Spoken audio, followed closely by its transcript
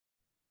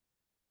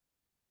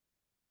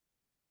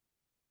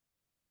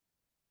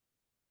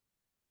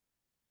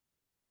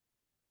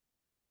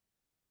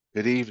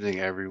Good evening,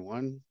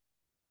 everyone.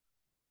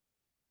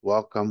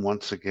 Welcome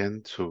once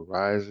again to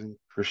Rising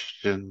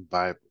Christian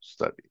Bible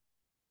Study.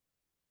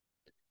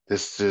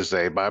 This is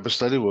a Bible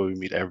study where we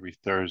meet every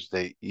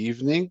Thursday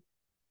evening,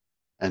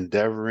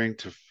 endeavoring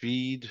to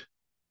feed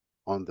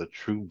on the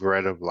true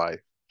bread of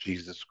life,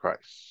 Jesus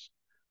Christ.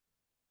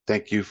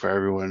 Thank you for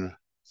everyone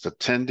that's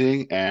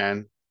attending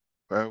and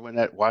for everyone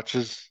that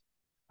watches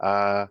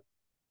uh,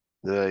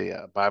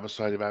 the Bible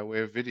study by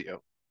way of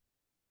video.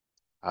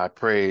 I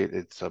pray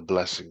it's a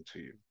blessing to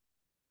you.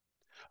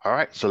 All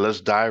right, so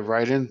let's dive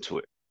right into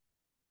it.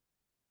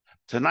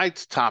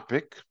 Tonight's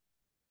topic.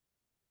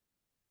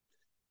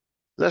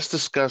 Let's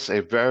discuss a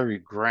very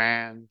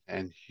grand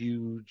and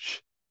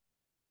huge,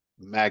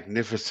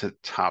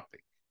 magnificent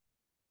topic,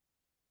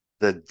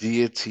 the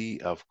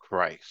deity of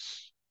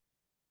Christ.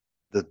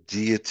 The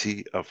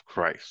deity of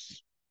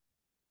Christ.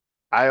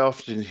 I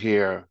often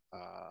hear,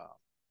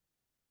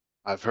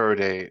 I've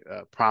heard a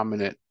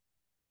prominent,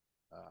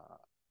 uh,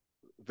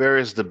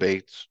 various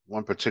debates.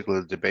 One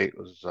particular debate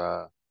was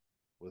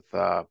with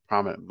a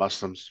prominent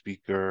Muslim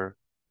speaker,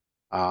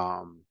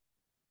 um,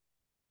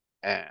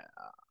 and,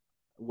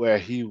 where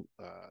he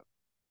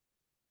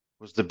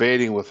was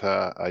debating with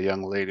a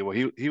young lady.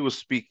 Well, he was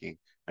speaking,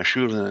 and she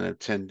was an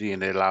attendee,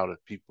 and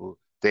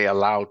they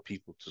allowed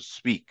people to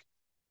speak,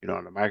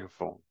 on the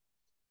microphone.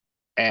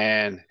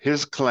 And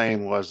his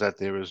claim was that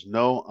there is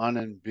no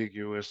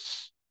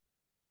unambiguous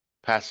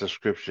passage of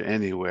scripture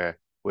anywhere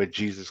where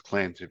Jesus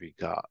claimed to be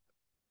God.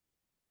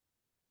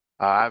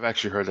 I've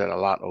actually heard that a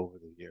lot over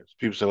the years.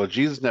 People say, well,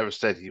 Jesus never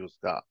said he was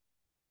God.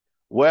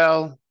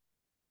 Well,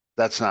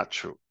 that's not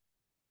true.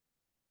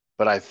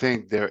 But I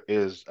think there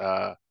is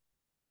a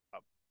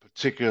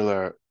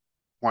particular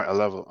point, a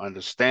level of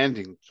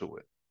understanding to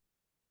it.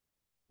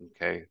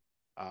 Okay.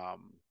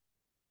 Um,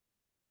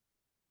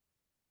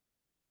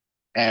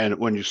 and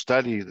when you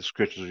study the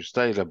scriptures, you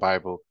study the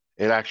Bible,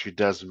 it actually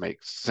does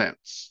make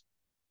sense,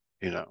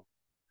 you know.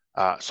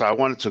 So I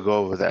wanted to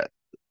go over that.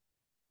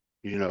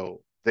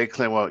 They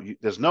claim, well,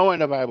 there's nowhere in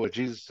the Bible where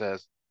Jesus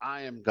says,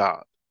 I am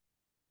God,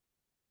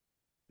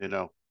 you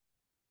know.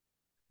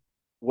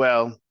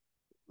 Well,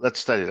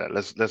 let's study that.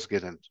 Let's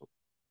get into it.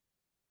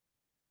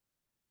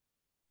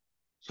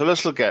 So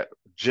let's look at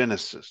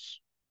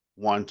Genesis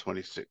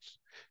 1:26.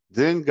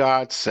 Then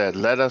God said,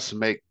 let us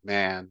make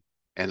man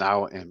in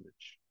our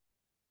image.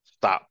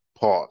 Stop,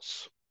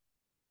 pause.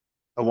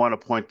 I want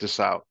to point this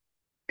out.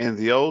 In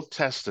the Old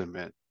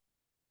Testament,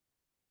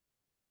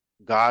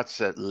 God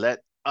said, let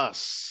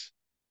us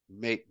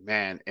make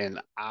man in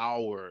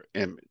our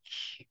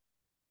image.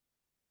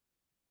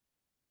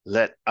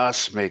 Let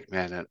us make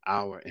man in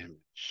our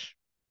image,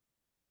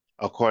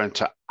 according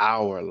to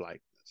our likeness.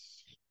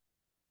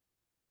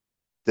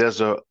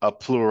 There's a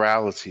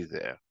plurality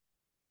there.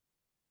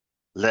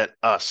 Let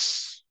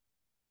us,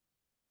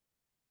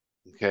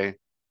 okay?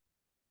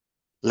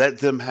 Let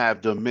them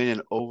have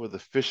dominion over the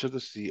fish of the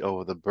sea,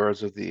 over the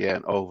birds of the air,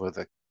 and over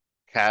the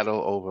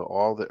cattle, over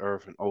all the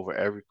earth, and over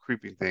every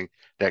creeping thing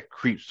that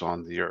creeps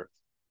on the earth.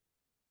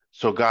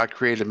 So God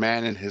created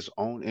man in his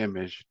own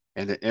image.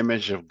 In the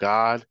image of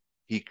God,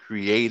 he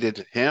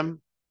created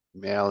him,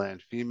 male and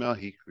female,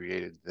 he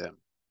created them.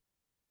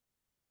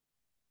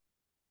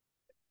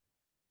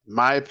 In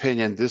my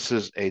opinion, this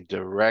is a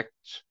direct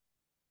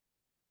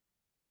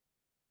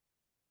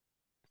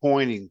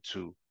pointing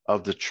to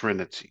of the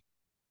Trinity.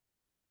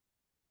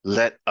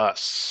 Let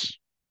us.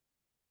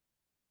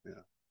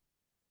 Yeah.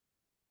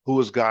 Who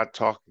is God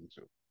talking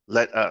to?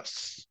 Let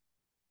us.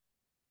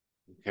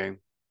 Okay.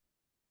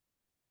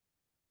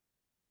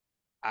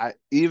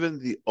 Even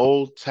the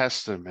Old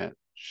Testament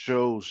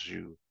shows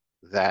you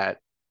that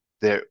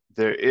there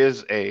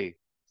is a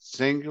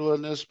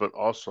singularness, but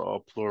also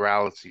a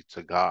plurality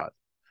to God.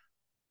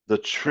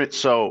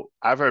 So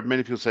I've heard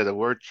many people say the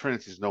word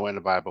Trinity is nowhere in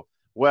the Bible.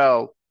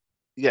 Well,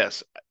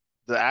 yes,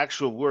 the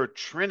actual word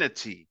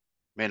Trinity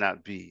may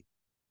not be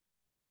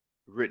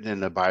written in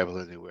the Bible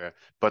anywhere,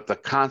 but the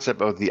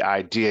concept of the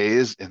idea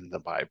is in the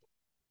Bible.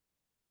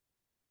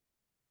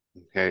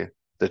 Okay,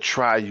 the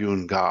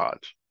triune God.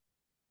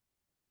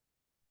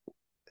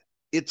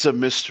 It's a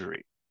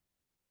mystery.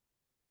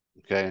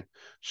 Okay,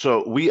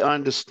 so we do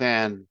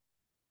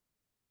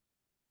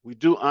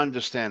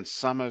understand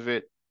some of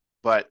it,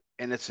 but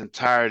in its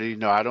entirety,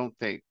 no, I don't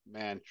think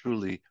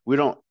we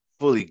don't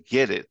fully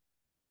get it,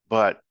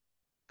 but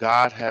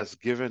God has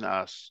given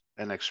us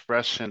an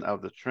expression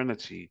of the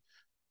Trinity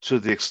to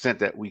the extent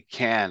that we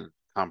can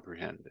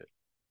comprehend it.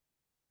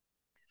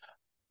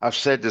 I've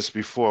said this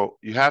before.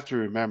 You have to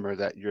remember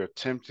that you're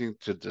attempting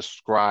to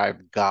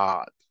describe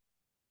God.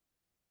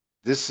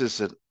 This is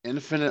an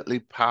infinitely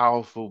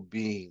powerful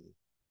being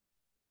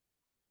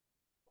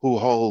who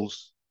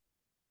holds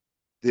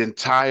the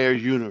entire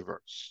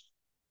universe,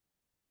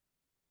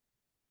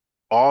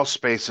 all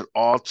space and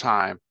all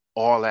time,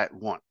 all at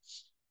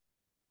once.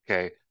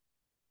 Okay.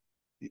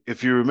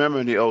 If you remember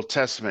in the Old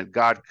Testament,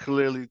 God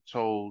clearly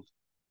told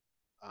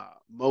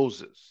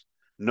Moses,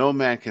 no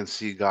man can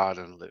see God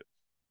and live.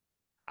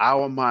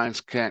 Our minds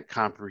can't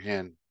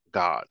comprehend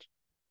God,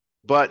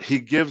 but he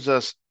gives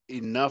us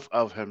enough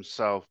of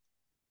himself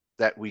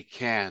that we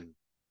can,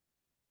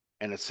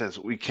 in a sense,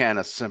 we can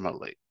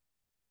assimilate.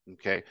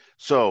 Okay.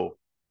 So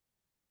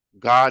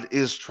God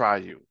is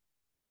triune,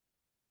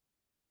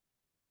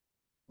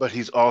 but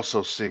he's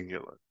also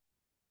singular.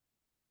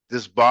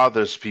 This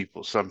bothers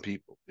people, some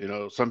people,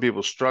 some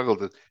people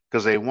struggle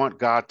because they want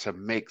God to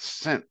make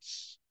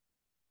sense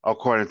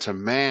according to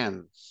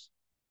man's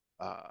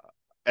uh,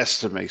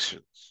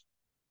 estimations.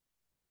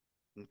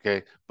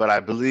 Okay. But I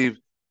believe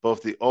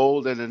both the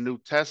Old and the New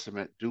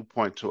Testament do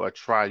point to a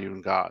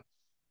triune God.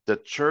 The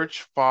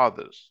church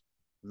fathers,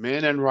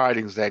 men and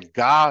writings that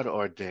God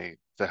ordained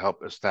to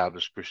help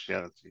establish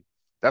Christianity.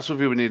 That's what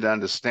people need to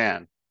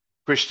understand.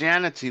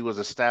 Christianity was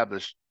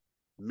established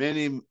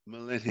many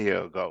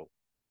millennia ago,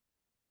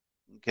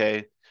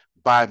 okay,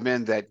 by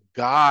men that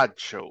God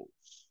chose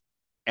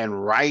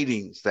and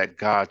writings that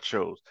God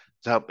chose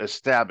to help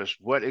establish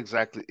what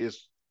exactly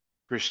is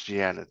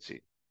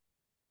Christianity.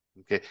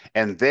 Okay.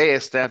 And they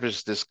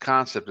established this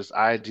concept, this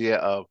idea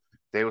of,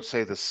 they would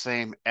say, the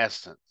same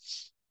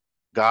essence.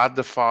 God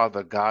the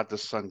Father, God the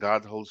Son,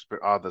 God the Holy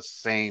Spirit are the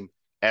same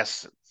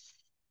essence.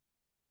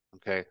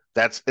 Okay.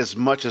 That's as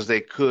much as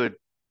they could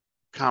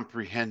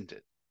comprehend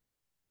it.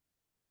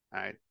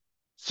 All right.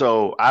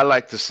 So I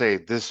like to say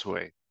it this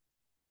way: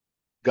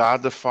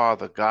 God the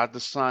Father, God the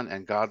Son,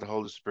 and God the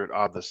Holy Spirit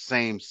are the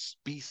same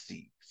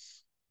species.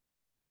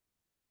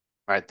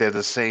 Right? They're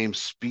the same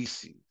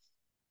species.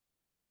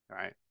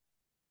 Right?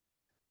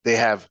 They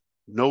have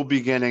no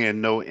beginning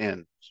and no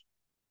end.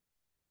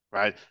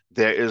 Right?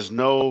 There is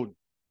no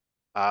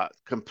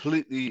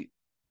completely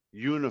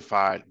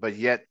unified, but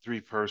yet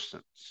three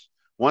persons.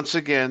 Once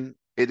again,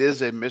 it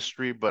is a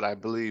mystery, but I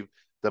believe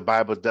the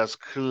Bible does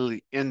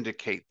clearly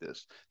indicate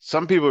this.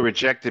 Some people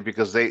reject it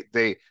because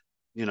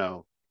you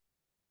know,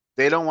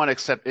 they don't want to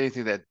accept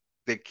anything that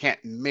they can't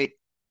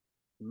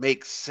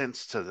make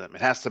sense to them.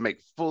 It has to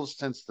make full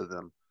sense to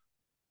them,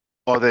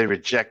 or they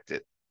reject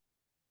it.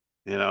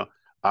 You know,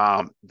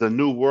 the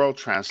New World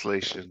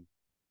Translation,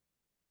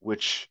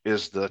 which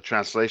is the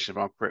translation,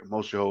 if I'm correct,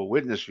 most Jehovah's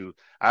Witness use.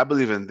 I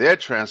believe in their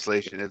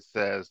translation,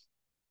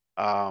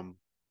 um,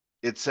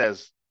 it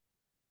says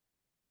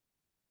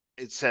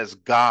it says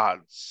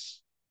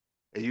gods.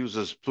 It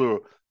uses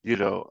plural.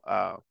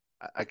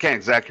 I can't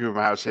exactly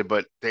remember how to say,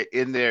 but they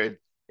in there.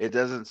 It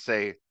doesn't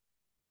say.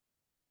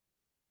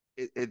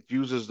 It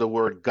uses the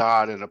word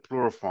God in a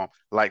plural form,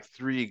 like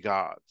three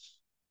gods,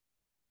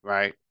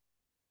 right?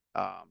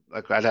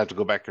 Like I'd have to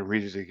go back and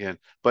read it again,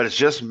 but it's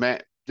just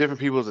different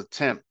people's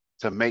attempt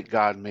to make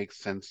God make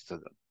sense to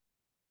them.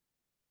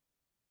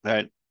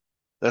 Right?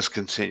 Let's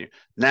continue.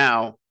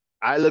 Now,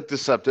 I looked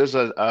this up. There's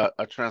a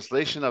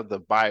translation of the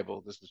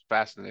Bible. This is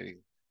fascinating,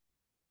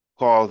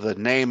 called the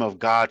Name of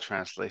God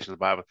translation of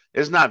the Bible.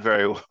 It's not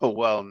very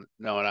well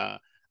known.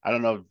 I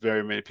don't know if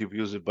very many people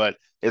use it, but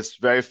it's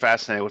very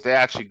fascinating. What they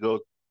actually go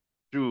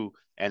through,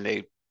 and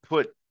they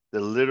put the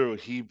literal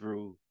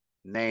Hebrew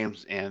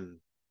names in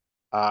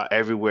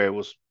everywhere it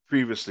was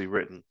previously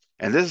written.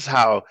 And this is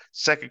how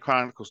Second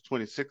Chronicles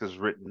 26 is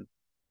written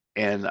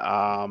in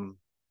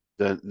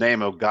the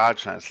Name of God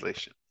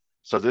translation.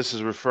 So this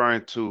is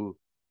referring to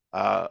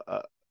uh,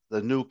 uh,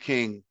 the new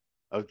king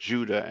of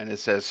Judah, and it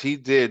says, he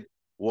did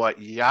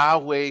what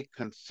Yahweh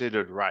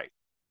considered right,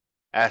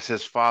 as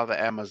his father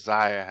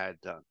Amaziah had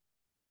done.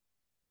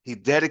 He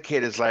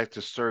dedicated his life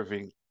to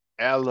serving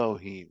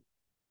Elohim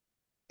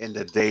in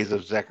the days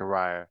of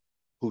Zechariah,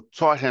 who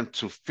taught him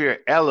to fear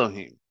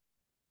Elohim.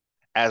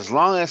 As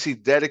long as he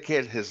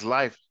dedicated his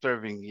life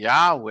serving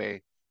Yahweh,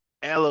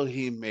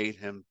 Elohim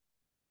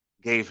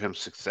gave him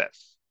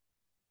success.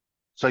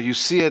 So you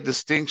see a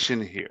distinction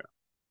here,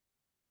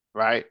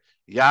 right?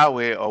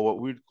 Yahweh, or what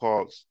we'd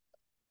call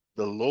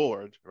the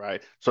Lord,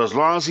 right? So as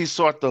long as he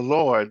sought the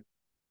Lord,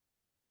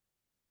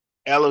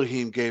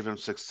 Elohim gave him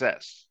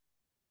success.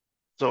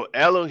 So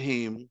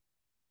Elohim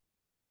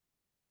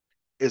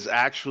is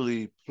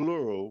actually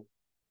plural,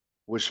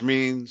 which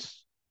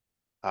means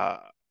uh,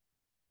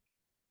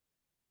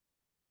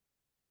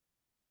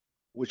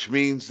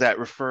 that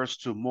refers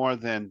to more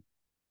than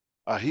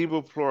a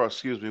Hebrew plural,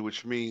 excuse me,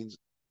 which means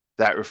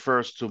that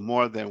refers to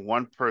more than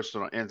one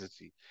person or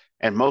entity.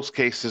 In most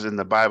cases in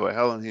the Bible,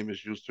 Elohim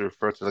is used to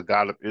refer to the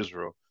God of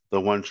Israel, the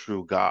one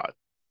true God.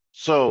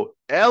 So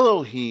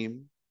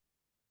Elohim,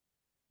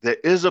 there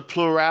is a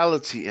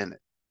plurality in it,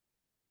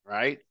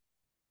 right?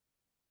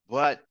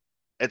 But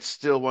it's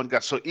still one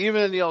God. So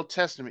even in the Old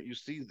Testament, you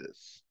see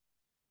this.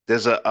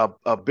 There's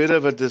a bit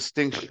of a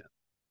distinction.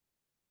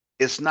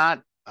 It's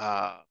not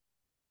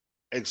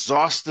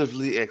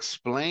exhaustively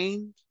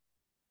explained,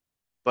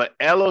 but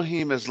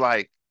Elohim is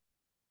like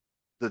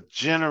the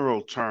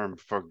general term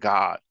for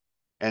God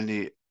and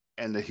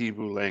the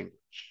Hebrew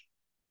language,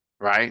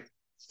 right?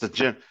 It's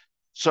the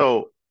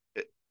so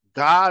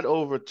God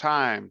over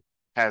time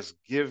has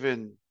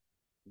given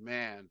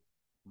man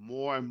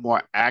more and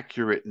more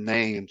accurate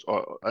names,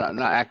 or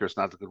not accurate is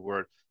not the good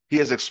word. He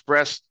has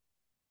expressed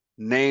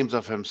names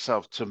of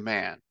himself to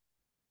man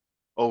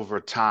over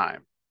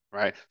time,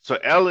 right? So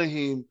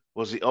Elohim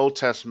was the Old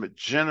Testament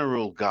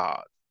general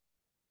God,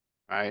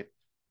 right?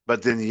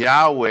 But then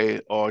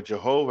Yahweh, or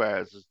Jehovah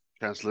as it's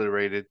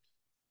transliterated,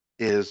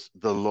 is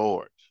the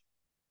Lord.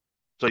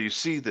 So you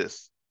see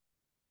this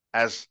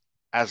as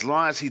as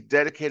long as he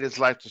dedicated his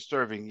life to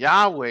serving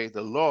Yahweh,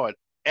 the Lord,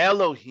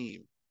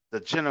 Elohim, the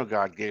general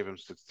God, gave him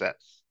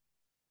success.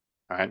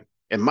 All right.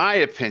 In my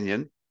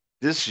opinion,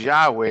 this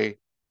Yahweh,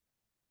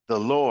 the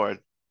Lord,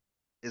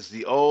 is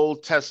the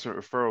Old Testament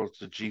referral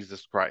to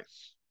Jesus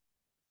Christ.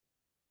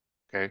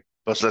 Okay.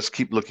 But let's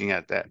keep looking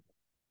at that.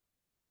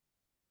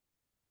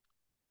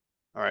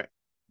 All right.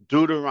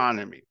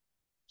 Deuteronomy.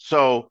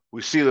 So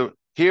we see the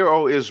Hear,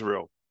 O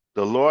Israel,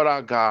 the Lord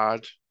our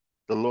God,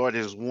 the Lord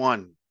is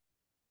one.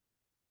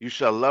 You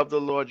shall love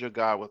the Lord your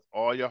God with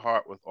all your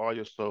heart, with all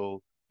your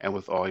soul, and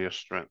with all your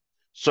strength.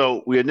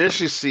 So we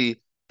initially see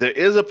there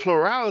is a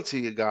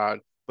plurality of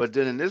God, but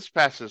then in this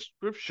passage of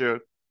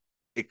scripture,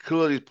 it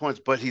clearly points,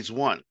 but he's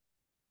one.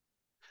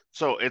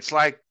 So it's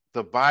like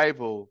the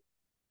Bible,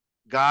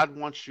 God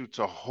wants you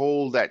to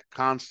hold that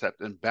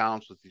concept and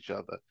balance with each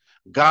other.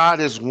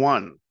 God is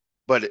one,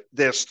 but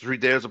there's three,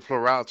 there's a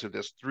plurality,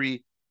 there's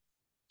three,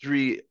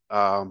 three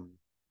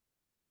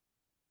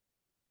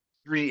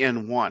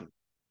in one,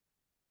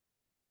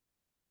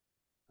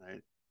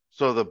 right?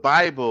 So the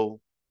Bible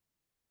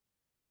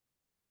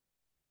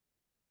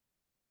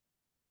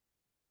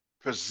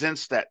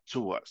presents that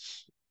to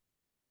us,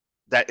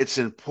 that it's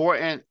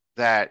important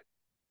that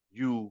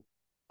you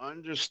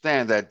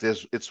understand that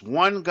it's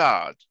one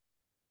God.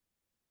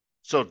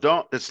 So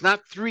don't, it's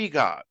not three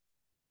gods.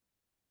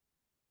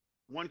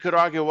 One could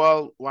argue,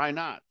 well, why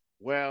not?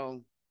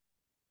 Well,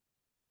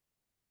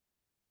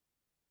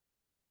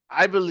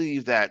 I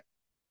believe that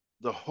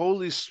the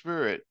Holy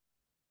Spirit,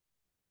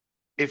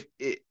 if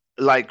it,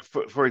 like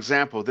for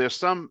example, there's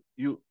some,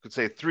 you could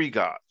say three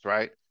gods,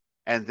 right?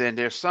 And then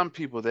there's some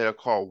people that are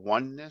called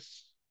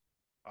oneness,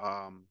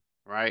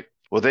 right?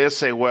 Well, they'll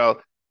say,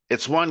 well,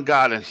 it's one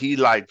God and he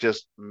like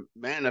just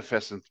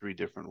manifests in three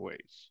different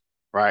ways,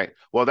 right?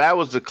 Well, that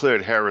was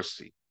declared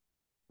heresy,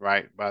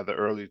 right? By the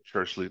early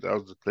church leaders, that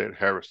was declared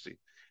heresy.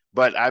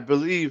 But I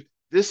believe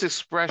this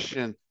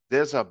expression,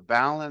 there's a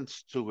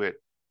balance to it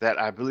that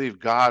I believe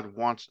God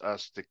wants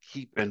us to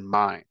keep in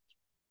mind,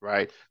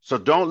 right? So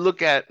don't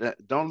look at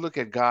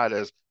God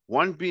as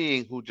one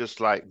being who just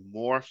like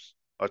morphs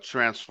or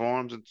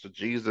transforms into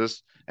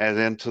Jesus and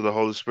then to the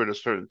Holy Spirit at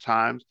certain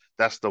times.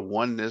 That's the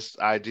oneness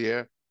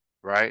idea,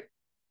 right?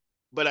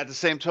 But at the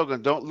same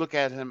token, don't look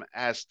at him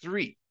as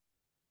three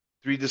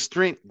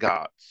distinct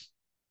gods,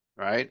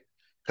 right?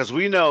 Because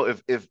we know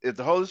if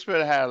the Holy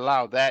Spirit had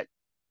allowed that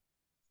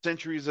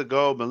centuries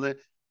ago,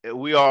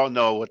 we all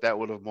know what that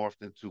would have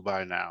morphed into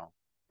by now,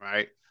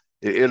 right?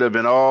 It'd have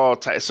been all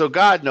type. So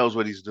God knows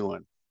what He's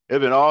doing.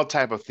 It'd been all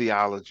type of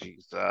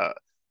theologies,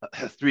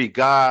 three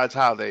gods,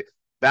 how they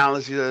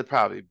balance each other,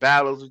 probably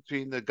battles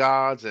between the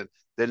gods, and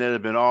then it'd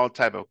have been all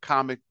type of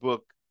comic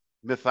book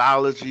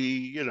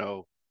mythology,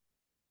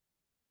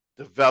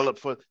 developed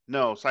for.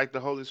 No, it's like the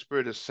Holy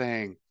Spirit is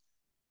saying,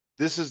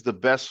 this is the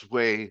best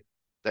way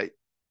that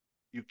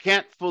you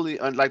can't fully,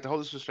 like the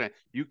Holy Spirit saying,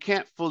 you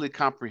can't fully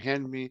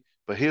comprehend me,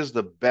 but here's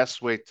the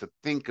best way to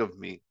think of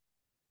me.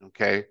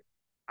 Okay.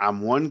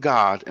 I'm one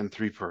God in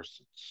three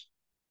persons,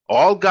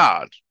 all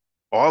God,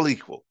 all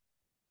equal,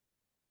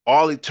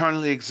 all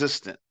eternally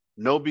existent,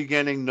 no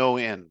beginning, no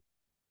end.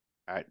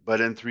 All right. But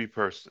in three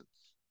persons.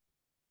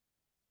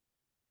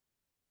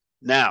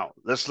 Now,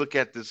 let's look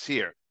at this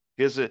here.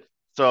 Here's it.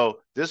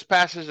 So, this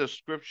passage of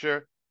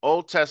scripture,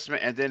 Old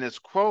Testament, and then it's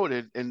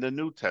quoted in the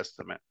New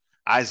Testament.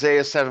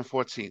 Isaiah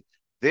 7:14.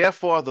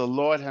 Therefore, the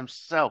Lord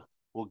himself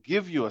will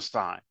give you a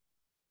sign.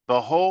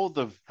 Behold,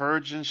 the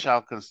virgin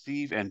shall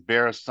conceive and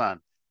bear a son,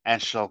 and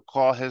shall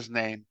call his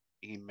name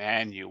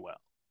Emmanuel.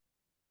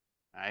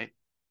 Right?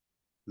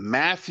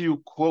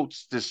 Matthew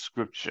quotes this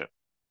scripture,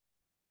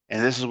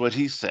 and this is what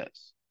he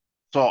says.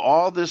 So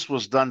all this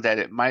was done that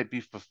it might be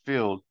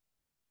fulfilled,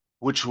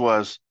 which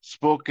was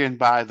spoken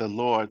by the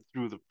Lord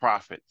through the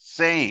prophet,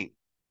 saying,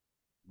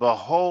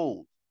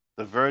 Behold,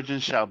 the virgin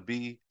shall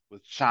be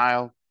with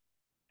child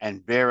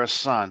and bear a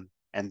son,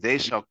 and they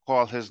shall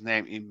call his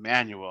name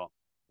Emmanuel,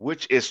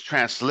 which is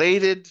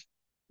translated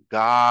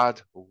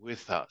God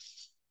with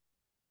us.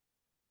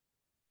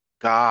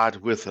 God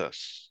with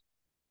us.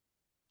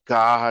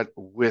 God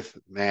with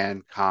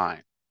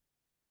mankind,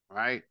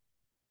 right?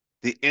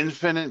 The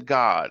infinite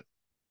God,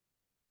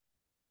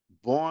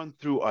 born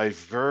through a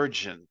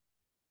virgin.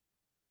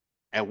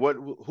 And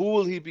who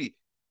will he be?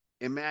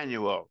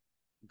 Emmanuel,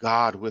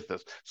 God with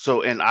us.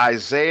 So in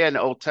Isaiah and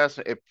the Old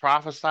Testament, it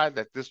prophesied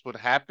that this would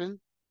happen.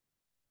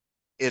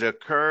 It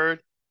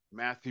occurred.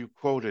 Matthew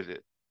quoted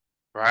it,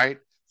 right?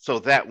 So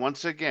that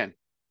once again,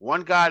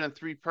 one God in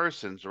three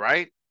persons,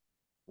 right?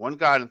 One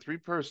God in three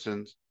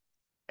persons,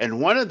 and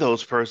one of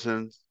those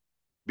persons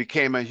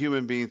became a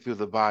human being through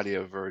the body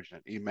of virgin,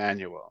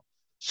 Emmanuel.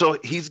 So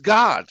he's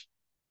God.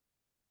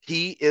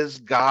 He is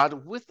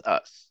God with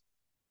us,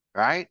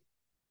 right?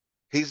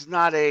 He's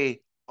not a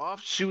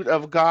offshoot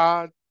of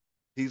God.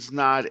 He's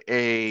not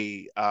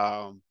a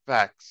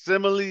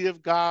facsimile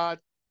of God.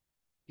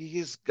 He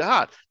is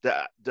God.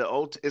 The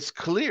old it's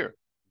clear.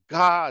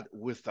 God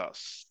with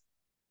us,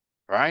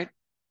 right?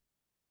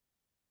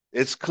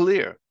 It's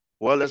clear.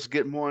 Well, let's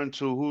get more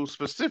into who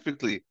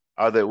specifically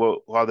are they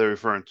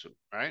referring to,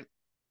 right?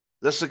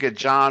 Let's look at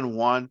John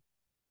 1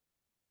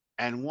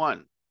 and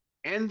 1.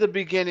 In the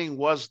beginning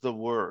was the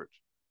Word,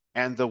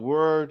 and the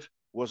Word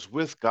was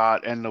with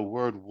God, and the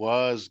Word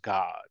was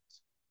God.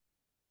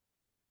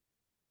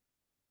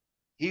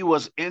 He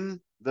was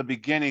in the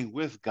beginning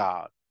with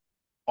God.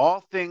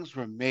 All things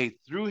were made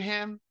through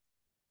him,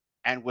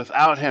 and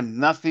without him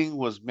nothing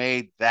was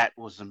made that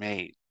was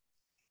made.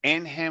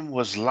 In him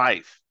was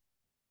life,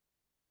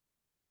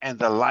 and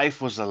the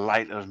life was the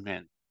light of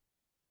men.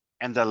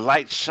 And the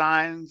light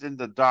shines in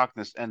the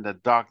darkness, and the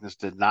darkness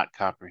did not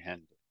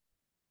comprehend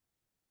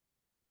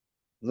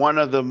it. One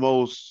of the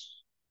most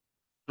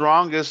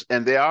strongest,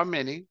 and there are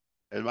many,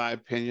 in my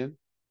opinion,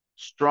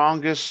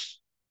 strongest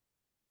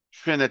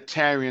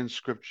Trinitarian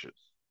scriptures.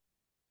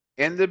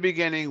 In the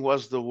beginning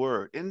was the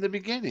Word. In the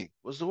beginning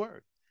was the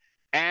Word.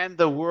 And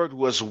the Word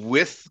was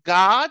with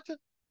God.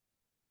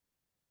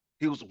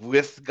 He was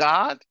with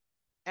God.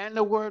 And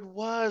the Word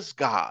was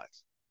God.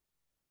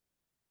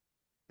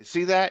 You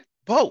see that?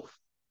 Both.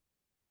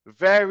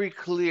 Very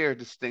clear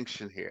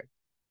distinction here,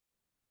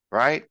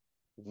 right?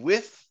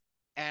 With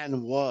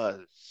and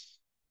was.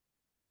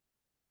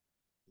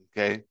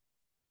 Okay.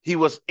 He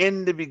was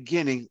in the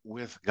beginning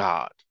with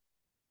God.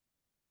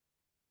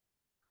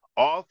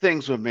 All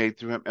things were made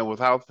through him, and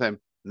without him,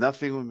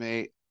 nothing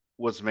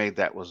was made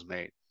that was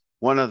made.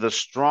 One of the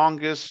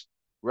strongest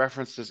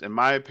references, in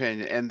my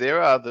opinion, and there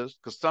are others,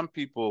 because some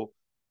people,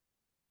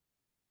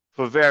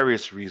 for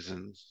various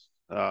reasons,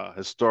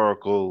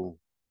 historical,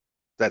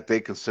 that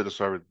they consider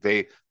sort of,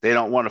 they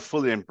don't want to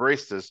fully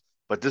embrace this,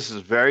 but this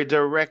is very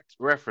direct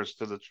reference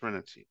to the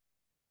Trinity.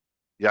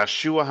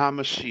 Yeshua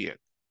HaMashiach,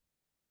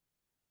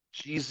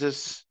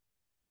 Jesus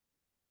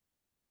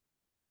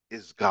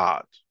is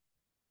God.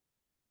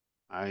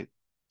 Right?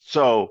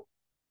 So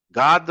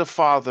God the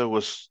Father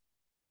was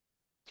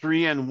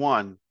three in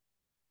one,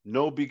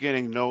 no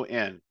beginning, no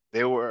end.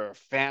 They were a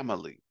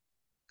family,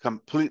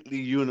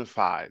 completely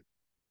unified,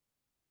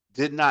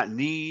 did not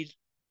need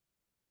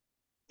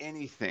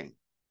anything,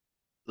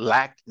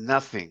 lacked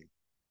nothing.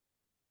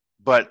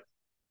 But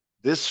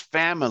this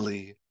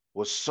family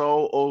was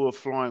so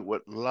overflowing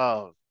with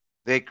love.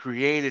 They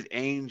created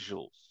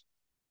angels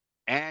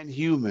and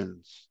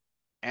humans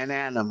and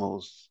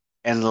animals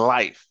and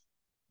life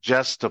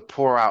just to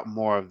pour out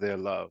more of their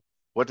love.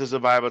 What does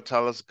the Bible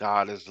tell us?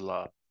 God is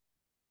love.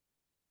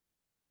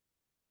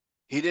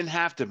 He didn't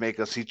have to make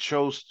us, he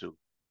chose to,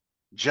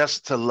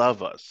 just to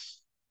love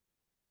us.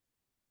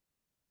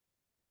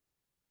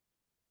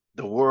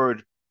 The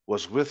Word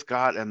was with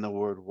God and the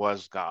Word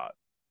was God.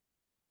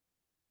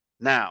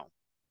 Now,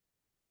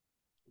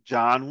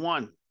 John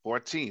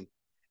 1:14,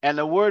 and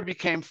the Word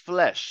became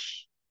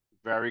flesh,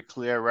 very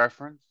clear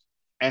reference,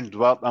 and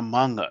dwelt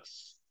among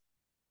us.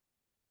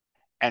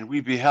 And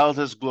we beheld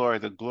his glory,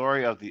 the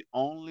glory of the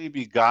only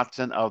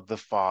begotten of the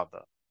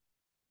Father,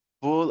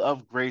 full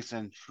of grace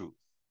and truth.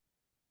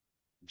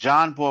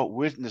 John bore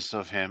witness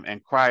of him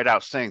and cried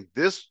out, saying,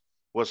 this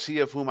was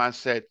he of whom I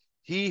said,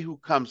 he who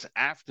comes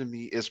after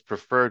me is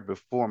preferred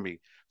before me,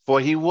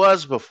 for he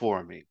was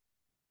before me.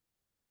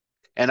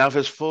 And of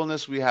his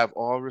fullness we have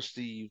all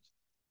received,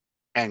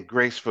 and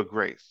grace for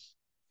grace.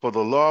 For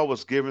the law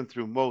was given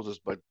through Moses,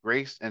 but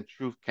grace and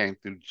truth came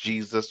through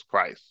Jesus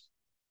Christ.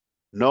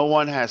 No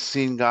one has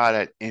seen God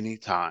at any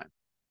time.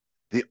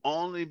 The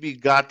only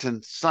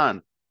begotten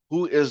Son,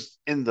 who is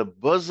in the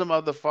bosom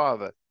of the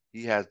Father,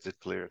 he has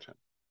declared him.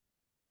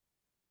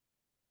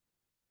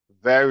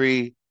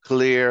 Very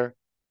clear,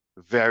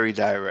 very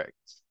direct.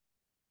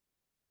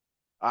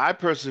 I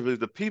personally believe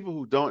the people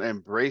who don't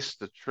embrace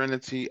the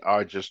Trinity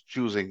are just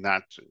choosing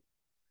not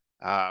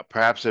to.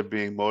 Perhaps they're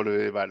being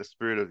motivated by the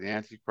spirit of the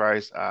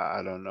Antichrist.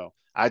 I don't know.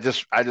 I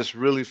just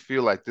really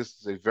feel like this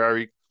is a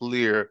very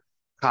clear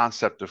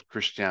concept of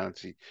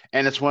Christianity,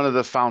 and it's one of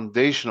the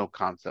foundational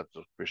concepts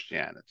of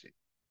Christianity.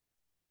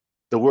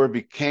 The Word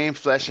became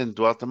flesh and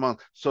dwelt among.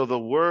 So the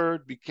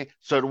Word became.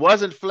 So it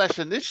wasn't flesh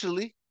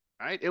initially,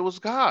 right? It was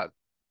God.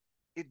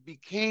 It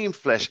became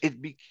flesh.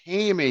 It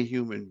became a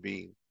human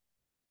being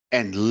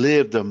and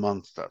lived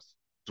amongst us,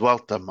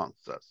 dwelt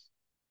amongst us.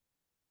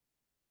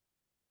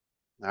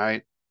 All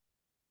right.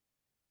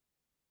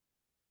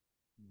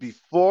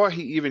 Before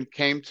he even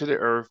came to the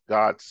earth,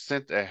 God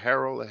sent a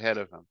herald ahead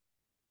of him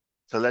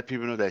to let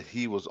people know that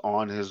he was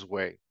on his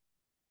way.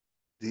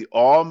 The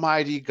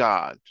Almighty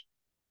God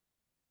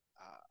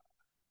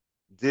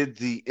did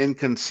the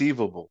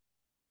inconceivable,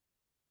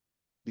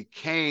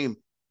 became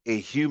a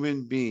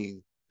human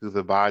being through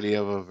the body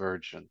of a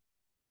virgin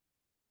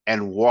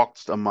and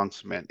walked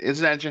amongst men.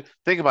 Isn't that interesting?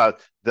 Think about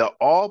it. The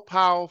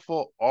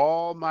all-powerful,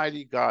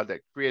 almighty God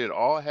that created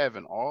all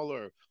heaven, all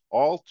earth,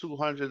 all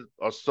 200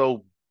 or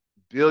so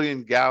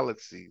billion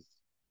galaxies,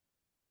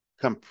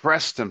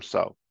 compressed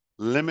himself,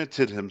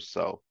 limited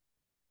himself,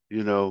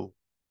 you know,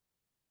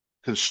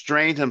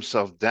 constrained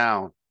himself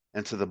down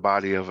into the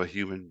body of a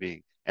human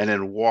being. and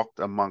then walked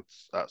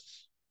amongst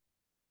us.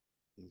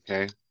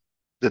 Okay.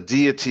 The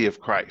deity of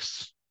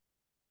Christ.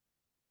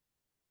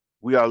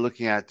 We are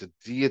looking at the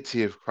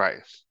deity of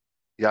Christ,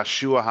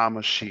 Yeshua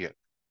HaMashiach.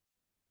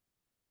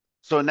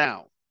 So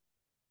now,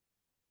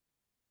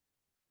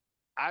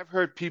 I've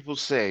heard people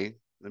say,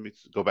 let me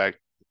go back.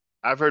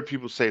 I've heard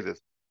people say this.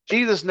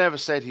 Jesus never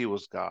said he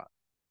was God.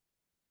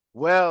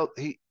 Well,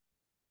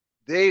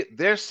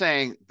 they're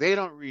saying they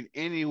don't read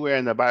anywhere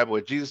in the Bible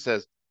where Jesus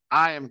says,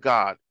 I am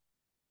God,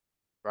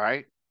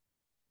 right?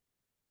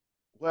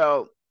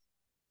 Well,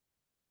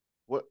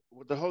 what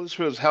the Holy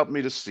Spirit has helped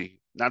me to see,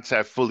 not to say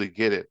I fully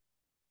get it,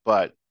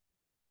 but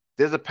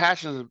there's a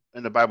passage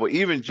in the Bible,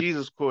 even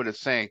Jesus quoted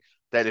saying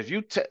that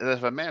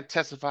if a man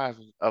testifies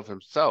of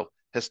himself,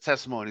 his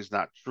testimony is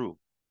not true.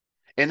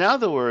 In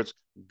other words,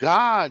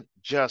 God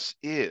just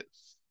is.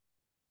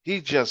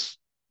 He just,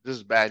 this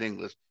is bad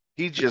English,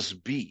 he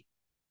just be,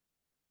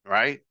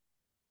 right?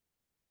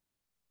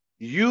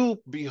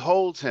 You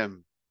behold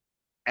him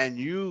and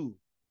you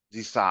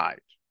decide.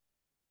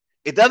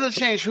 It doesn't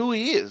change who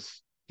he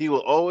is. He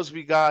will always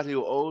be God. He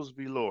will always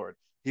be Lord.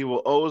 He will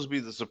always be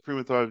the supreme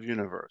authority of the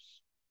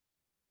universe,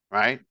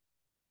 right?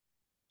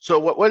 So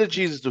what did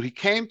Jesus do? He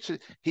came to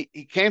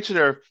the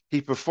earth,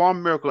 he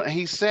performed miracles, and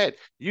he said,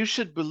 you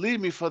should believe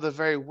me for the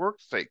very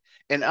work's sake.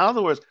 In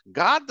other words,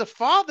 God the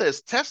Father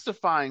is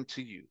testifying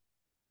to you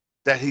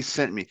that he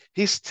sent me.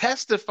 He's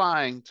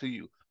testifying to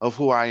you of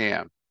who I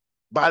am.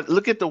 But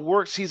look at the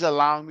works he's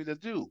allowing me to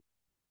do.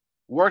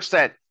 Works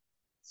that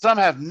some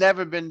have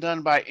never been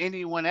done by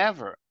anyone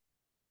ever.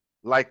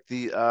 Like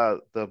the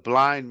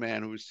blind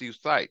man who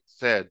received sight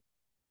said,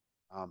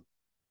 um,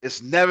 it's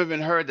never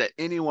been heard that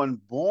anyone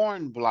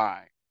born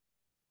blind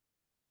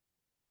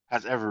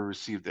has ever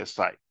received their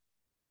sight.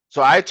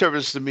 So I interpret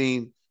this to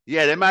mean,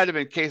 yeah, there might have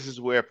been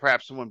cases where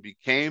perhaps someone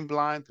became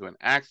blind through an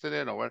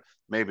accident, or what,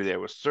 maybe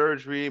there was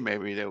surgery,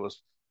 maybe there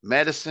was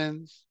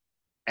medicines,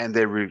 and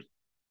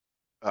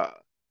uh,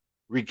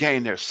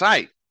 regained their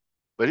sight.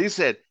 But he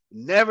said,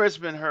 never has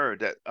been heard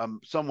that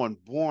someone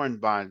born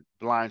blind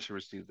should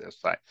receive their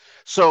sight.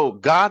 So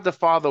God the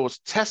Father was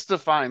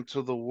testifying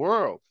to the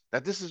world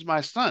that this is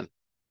my son.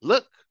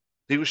 Look,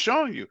 he was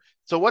showing you.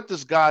 So what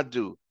does God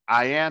do?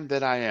 I am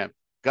that I am.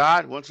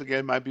 God, once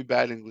again, might be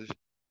bad English.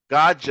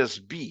 God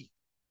just be,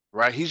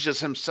 right? He's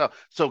just himself.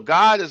 So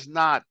God is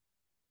not,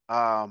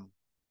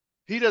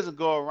 he doesn't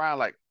go around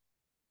like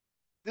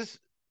this.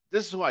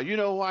 This is who you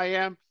know who I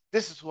am.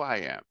 This is who I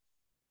am.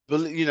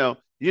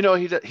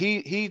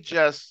 He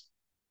just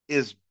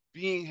is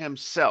being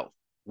himself,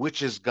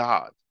 which is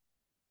God,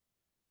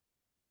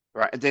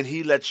 right? And then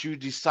he lets you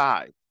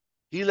decide.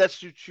 He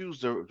lets you choose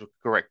the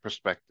correct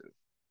perspective,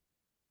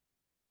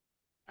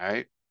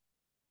 right?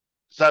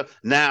 So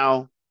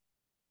now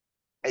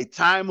a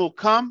time will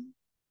come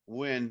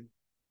when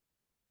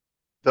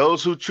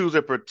those who choose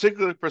a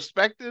particular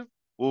perspective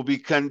will be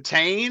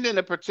contained in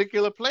a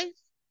particular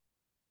place,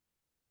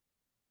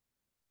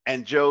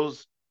 and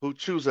Joes who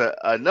choose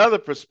another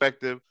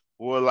perspective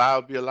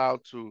will be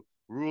allowed to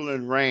rule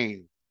and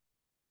reign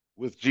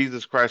with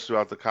Jesus Christ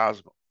throughout the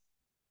cosmos.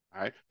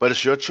 Right? But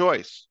it's your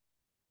choice.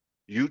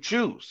 You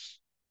choose,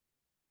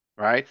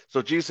 right?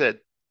 So Jesus said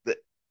that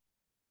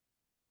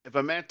if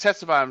a man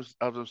testifies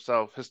of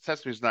himself, his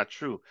testimony is not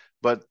true.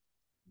 But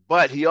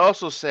he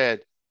also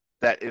said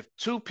that if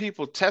two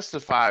people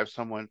testify of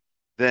someone,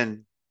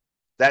 then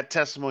that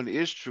testimony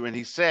is true. And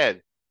he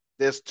said,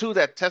 there's two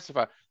that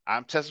testify.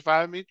 I'm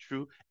testifying me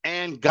true,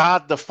 and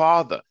God the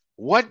Father.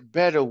 What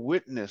better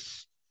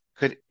witness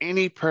could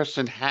any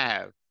person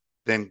have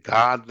than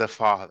God the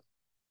Father?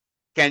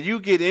 Can you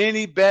get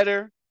any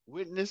better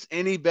witness,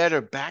 any better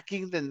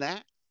backing than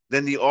that?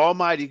 Than the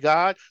Almighty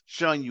God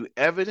showing you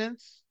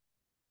evidence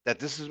that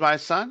this is my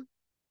son,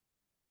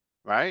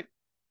 right?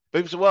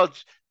 People say, well,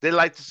 they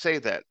like to say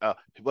that.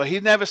 Well,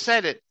 he never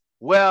said it.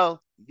 Well,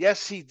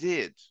 yes, he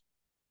did,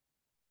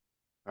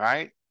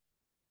 right?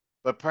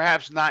 But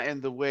perhaps not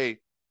in the way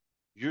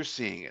you're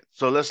seeing it.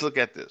 So let's look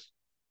at this.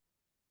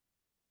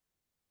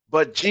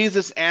 But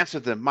Jesus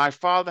answered them, my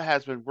Father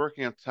has been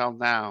working until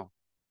now,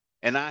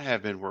 and I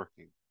have been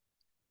working.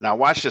 Now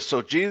watch this.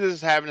 So Jesus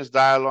is having this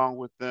dialogue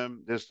with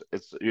them.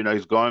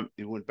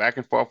 He went back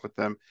and forth with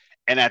them.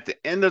 And at the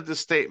end of the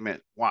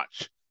statement,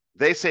 watch.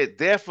 They said,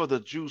 therefore the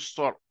Jews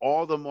sought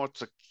all the more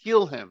to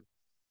kill him,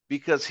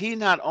 because he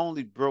not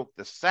only broke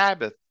the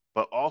Sabbath,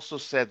 but also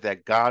said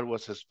that God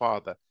was his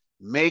father,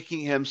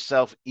 making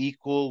himself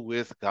equal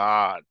with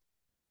God.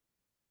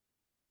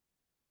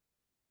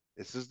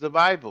 This is the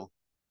Bible.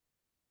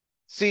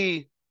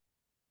 See,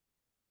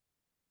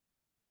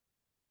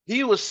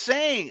 he was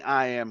saying,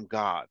 I am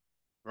God,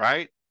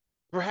 right?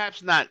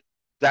 Perhaps not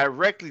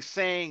directly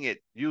saying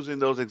it using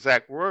those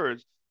exact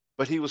words,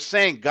 but he was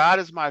saying, God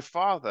is my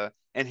father,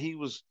 and he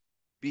was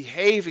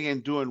behaving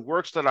and doing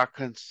works that are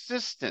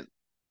consistent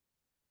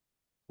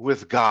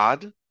with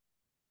God,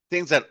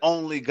 things that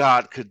only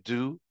God could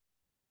do,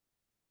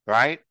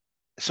 right?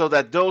 So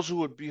that those who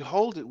would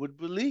behold it would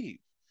believe.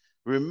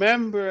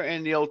 Remember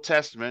in the Old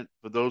Testament,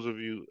 for those of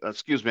you,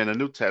 excuse me, in the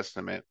New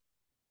Testament,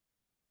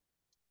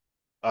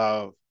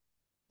 uh,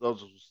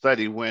 those who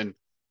study, when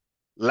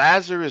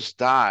Lazarus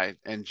died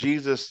and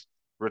Jesus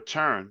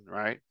returned,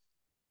 right?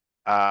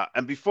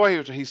 And before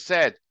he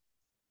said,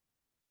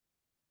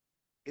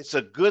 "It's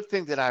a good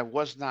thing that I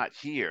was not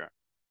here,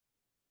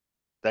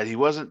 that he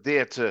wasn't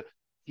there to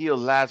heal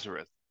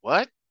Lazarus."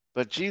 What?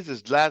 But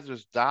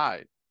Lazarus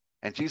died,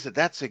 and Jesus said,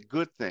 "That's a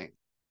good thing,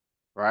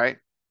 right?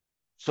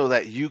 So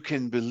that you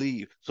can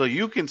believe, so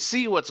you can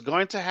see what's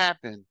going to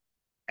happen,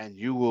 and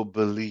you will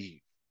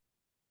believe."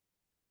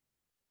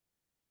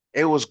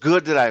 It was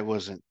good that I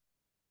wasn't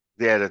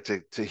there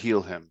to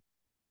heal him.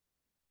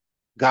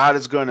 God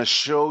is going to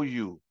show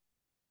you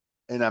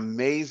an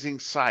amazing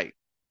sight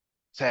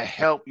to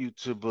help you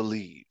to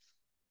believe.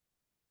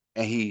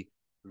 And he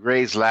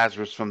raised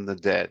Lazarus from the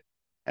dead.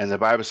 And the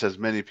Bible says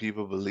many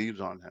people believed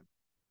on him.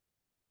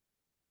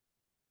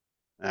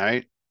 All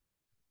right.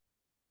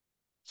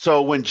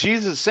 So when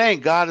Jesus is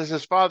saying God is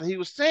his father, he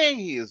was saying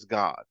he is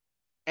God.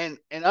 And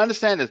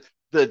understand this,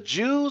 the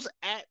Jews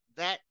at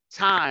that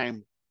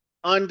time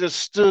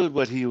understood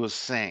what he was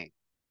saying.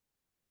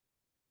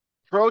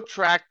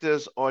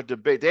 Protractors or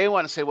debate, they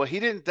want to say, well, he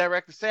didn't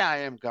directly say,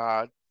 "I am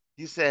God."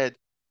 He said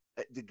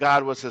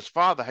God was his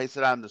father. He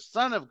said, "I'm the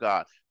son of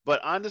God."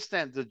 But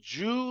understand, the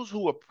Jews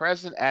who were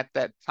present at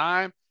that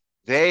time,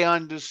 they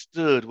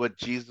understood what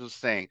Jesus was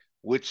saying,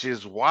 which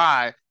is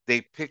why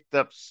they picked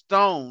up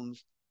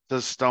stones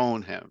to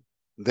stone him.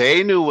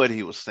 They knew what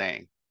he was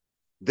saying.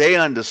 They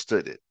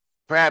understood it.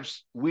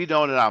 Perhaps we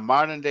don't in our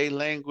modern day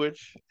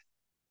language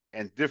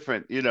and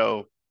different,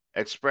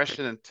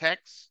 expression and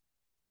text,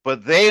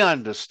 but they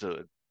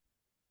understood.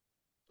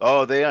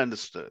 Oh, they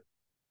understood.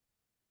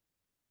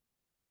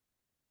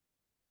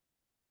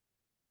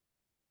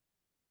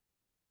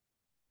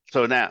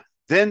 So now,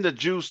 then the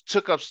Jews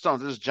took up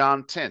stones. This is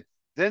John 10.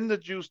 Then the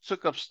Jews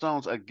took up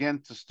stones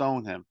again to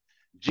stone him.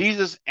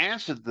 Jesus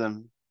answered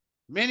them,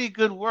 "Many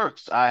good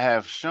works I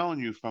have shown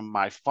you from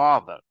my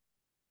Father.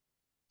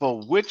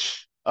 For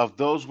which of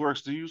those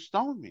works do you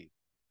stone me?"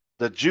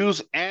 The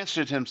Jews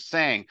answered him,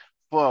 saying,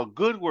 "For a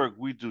good work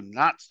we do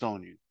not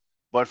stone you,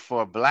 but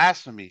for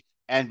blasphemy,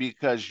 and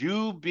because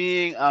you,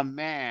 being a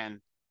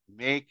man,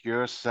 make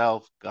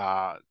yourself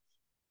God."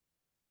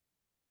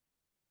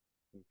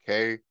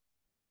 Okay.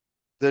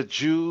 The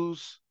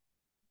Jews,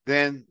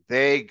 then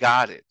they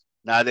got it.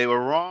 Now they were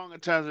wrong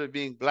in terms of it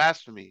being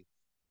blasphemy.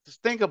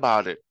 Just think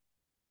about it.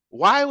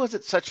 Why was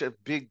it such a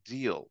big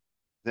deal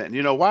then?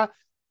 Why?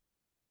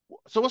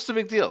 So what's the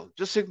big deal?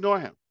 Just ignore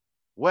him.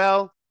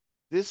 Well,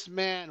 this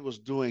man was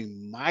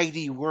doing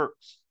mighty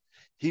works.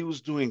 He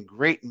was doing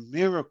great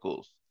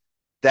miracles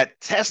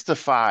that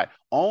testify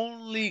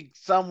only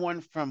someone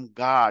from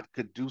God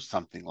could do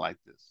something like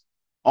this.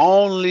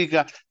 Only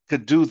God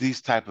could do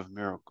these type of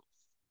miracles.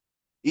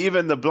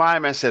 Even the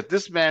blind man said,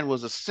 "This man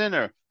was a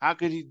sinner. How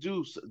could he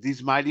do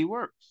these mighty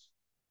works?"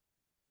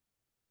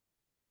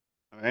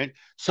 All right.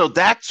 So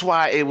that's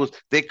why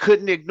they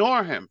couldn't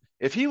ignore him.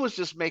 If he was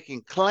just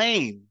making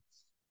claims,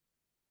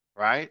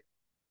 right?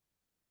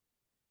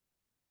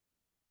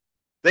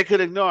 They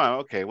could ignore him.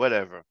 Okay,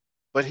 whatever.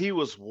 But he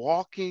was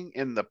walking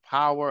in the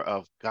power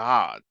of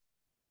God.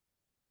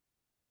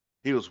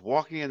 He was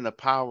walking in the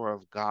power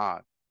of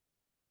God.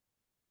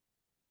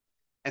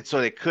 And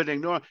so they couldn't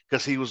ignore him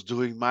because he was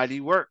doing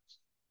mighty works.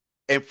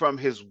 And from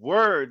his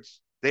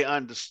words, they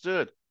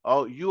understood,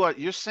 "Oh,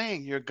 you're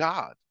saying you're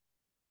God."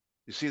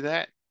 You see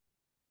that?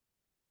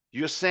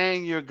 You're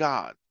saying you're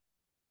God.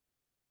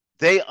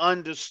 They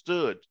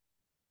understood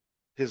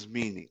his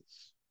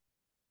meanings.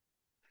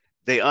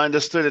 They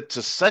understood it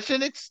to such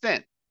an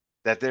extent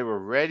that they were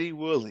ready,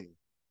 willing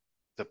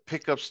to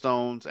pick up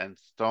stones and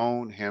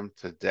stone him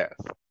to death.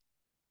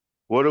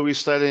 What are we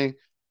studying?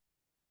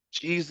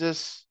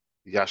 Jesus,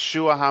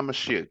 Yeshua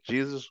HaMashiach,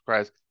 Jesus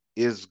Christ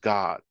is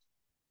God.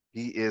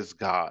 He is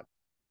God.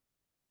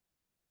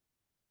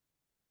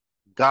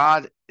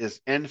 God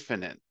is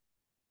infinite,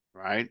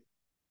 right?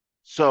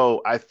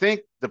 So I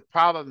think the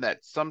problem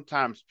that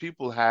sometimes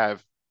people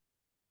have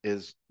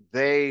is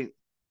they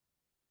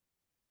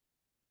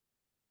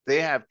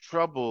have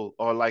trouble,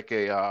 or like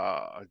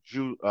a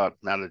Jew,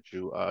 not a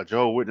Jew,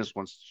 Jehovah's Witness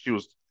once, she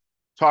was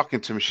talking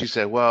to me. She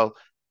said, "Well,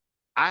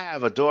 I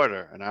have a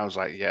daughter." And I was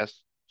like,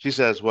 "Yes." She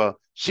says, "Well,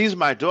 she's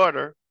my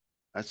daughter."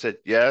 I said,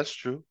 "Yeah, it's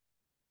true."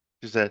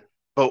 She said,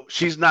 "But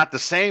she's not the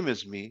same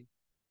as me."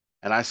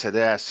 And I said,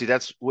 "Yeah, see,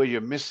 that's where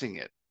you're missing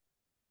it.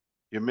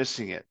 You're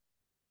missing it.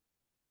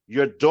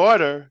 Your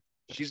daughter,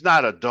 she's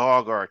not a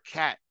dog or a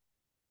cat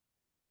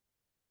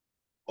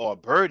or a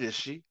bird, is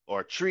she?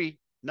 Or a tree?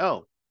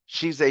 No,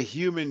 she's a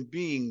human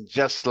being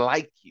just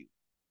like you.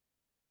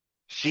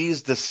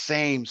 She's the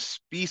same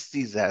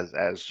species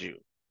as you,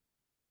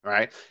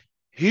 right?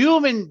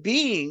 Human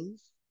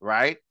beings,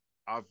 right,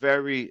 are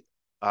very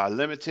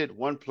limited,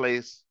 one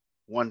place,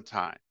 one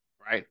time,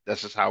 right?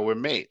 That's just how we're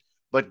made.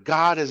 But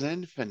God is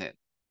infinite.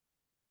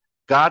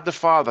 God the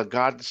Father,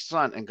 God the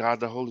Son, and God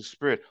the Holy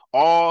Spirit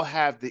all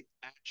have the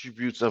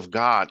attributes of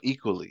God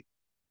equally.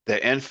 They're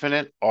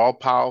infinite, all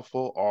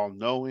powerful, all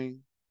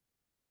knowing,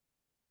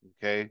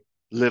 okay?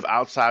 Live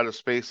outside of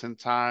space and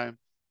time,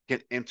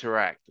 can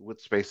interact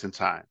with space and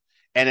time.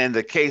 And in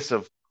the case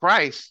of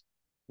Christ,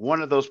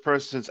 one of those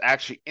persons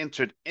actually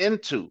entered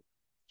into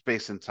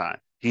space and time.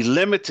 He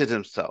limited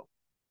himself,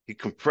 he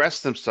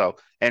compressed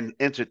himself and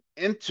entered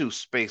into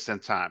space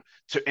and time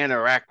to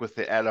interact with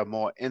it at a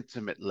more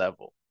intimate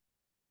level.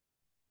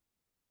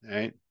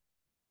 Right?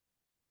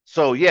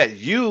 So, yeah,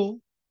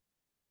 you,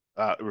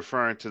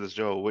 referring to this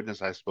Jehovah's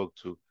Witness I spoke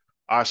to,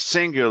 are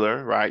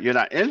singular, right? You're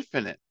not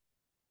infinite,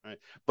 right?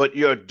 But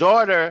your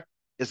daughter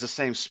is the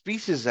same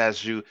species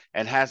as you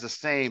and has the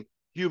same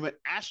human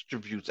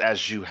attributes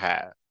as you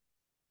have.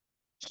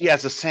 She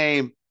has the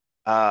same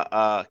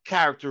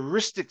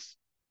characteristics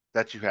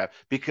that you have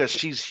because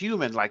she's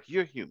human like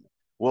you're human.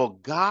 Well,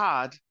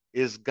 God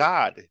is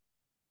God.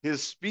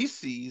 His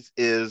species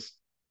is,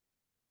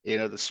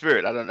 the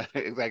spirit. I don't know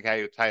exactly how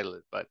you title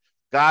it, but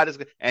God is,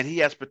 and he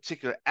has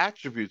particular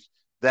attributes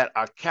that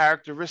are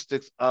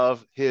characteristics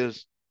of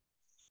his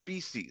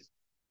species.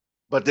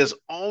 But there's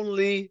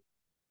only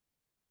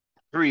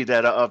three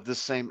that are of the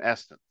same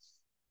essence: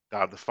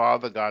 God the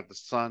Father, God the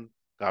Son,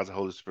 God the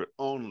Holy Spirit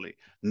only.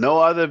 No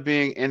other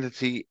being,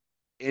 entity,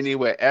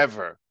 anywhere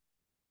ever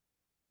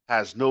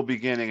has no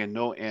beginning and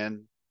no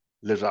end,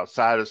 lives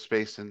outside of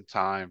space and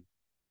time,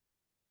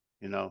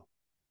 you know,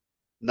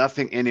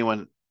 nothing,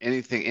 anyone,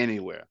 anything,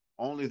 anywhere.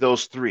 Only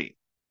those three.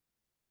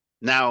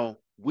 Now,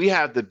 we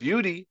have the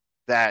beauty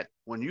that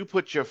when you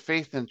put your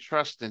faith and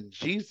trust in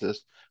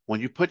Jesus, when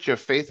you put your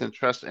faith and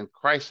trust in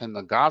Christ and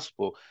the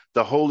gospel,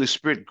 the Holy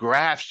Spirit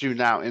grafts you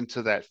now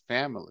into that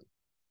family.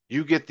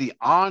 You get the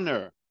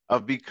honor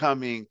of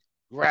becoming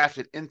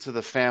grafted into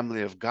the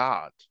family of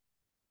God.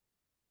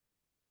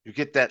 You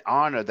get that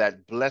honor,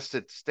 that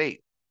blessed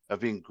state of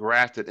being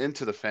grafted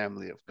into the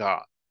family of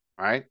God,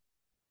 right?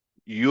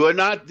 You are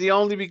not the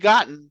only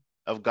begotten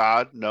of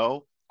God.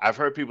 No, I've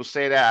heard people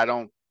say that. I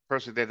don't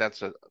personally think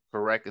that's a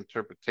correct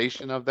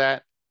interpretation of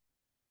that.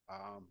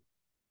 Um,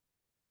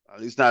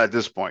 at least not at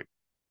this point,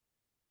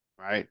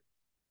 right?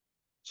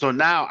 So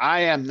now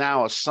I am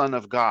now a son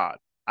of God.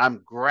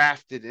 I'm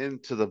grafted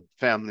into the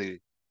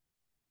family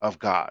of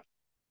God,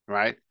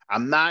 right?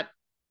 I'm not,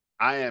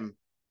 I am,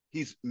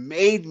 he's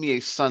made me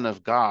a son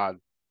of God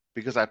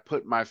because I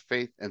put my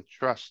faith and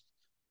trust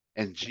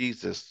in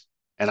Jesus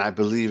and I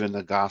believe in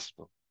the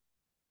gospel.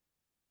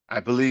 I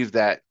believe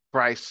that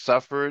Christ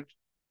suffered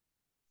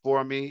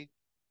for me.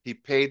 He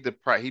paid the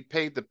price. He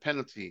paid the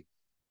penalty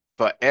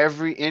for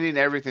any and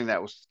everything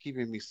that was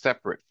keeping me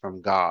separate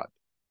from God.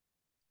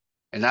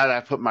 And now that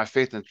I put my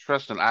faith and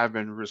trust in, I've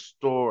been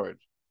restored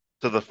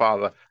to the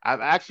Father.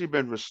 I've actually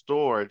been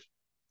restored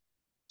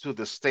to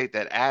the state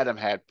that Adam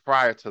had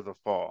prior to the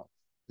fall.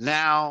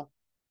 Now,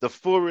 the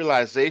full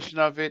realization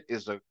of it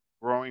is a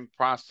growing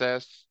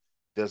process.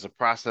 There's a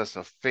process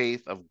of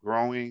faith, of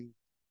growing,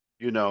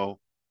 you know,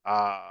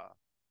 uh,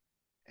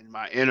 in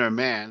my inner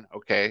man.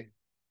 Okay,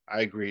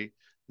 I agree.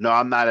 No,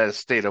 I'm not at a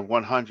state of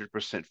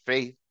 100%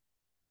 faith,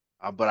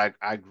 but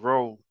I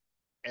grow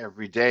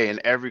every day, and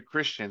every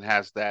Christian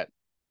has that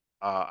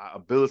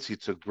ability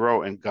to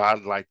grow in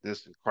God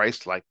likeness and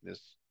Christ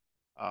likeness,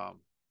 um,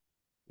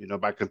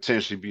 by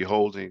continuously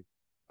beholding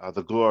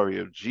the glory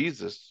of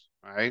Jesus,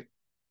 right?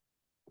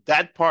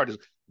 That part is,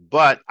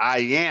 but I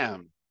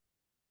am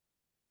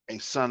a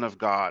son of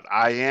God.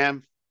 I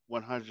am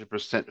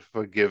 100%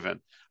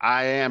 forgiven.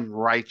 I am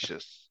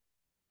righteous.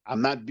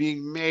 I'm not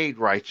being made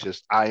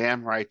righteous. I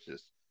am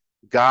righteous.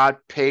 God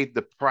paid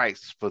the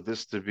price for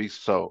this to be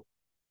so.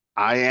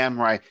 I am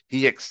right.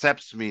 He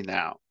accepts me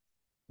now.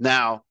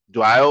 Now,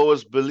 do I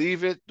always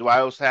believe it? Do I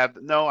always have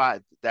no?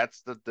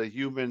 That's the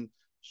human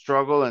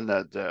struggle and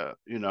the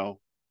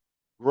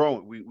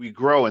grow. We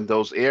grow in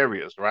those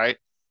areas, right?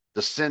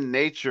 The sin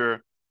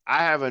nature. I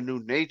have a new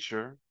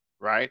nature,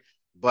 right?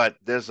 But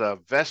there's a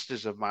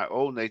vestige of my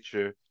old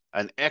nature,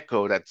 an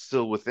echo that's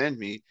still within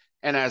me.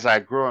 And as I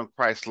grow in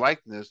Christ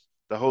likeness,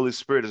 the Holy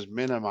Spirit is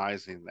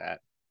minimizing that.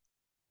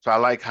 So I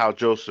like how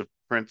Joseph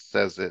Prince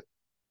says it.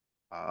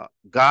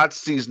 God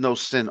sees no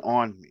sin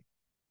on me.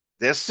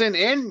 There's sin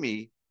in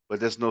me, but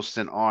there's no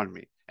sin on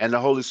me. And the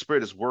Holy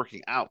Spirit is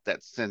working out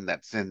that sin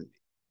that's in me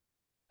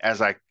as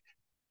I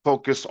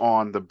focus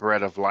on the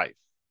bread of life,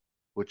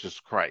 which is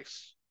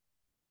Christ.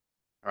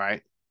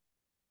 Right.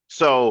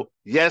 So,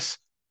 yes,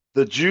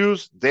 the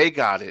Jews, they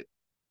got it.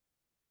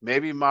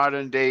 Maybe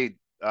modern day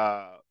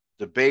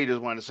debaters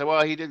want to say,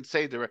 well, he didn't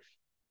say direct.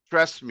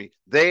 Trust me,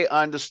 they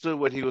understood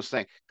what he was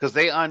saying because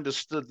they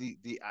understood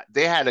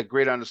they had a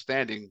great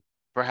understanding,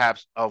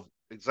 perhaps, of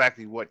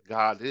exactly what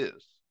God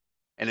is.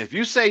 And if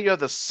you say you're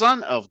the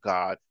son of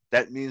God,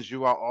 that means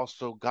you are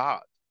also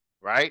God,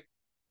 right?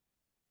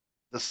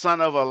 The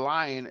son of a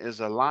lion is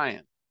a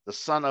lion. The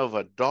son of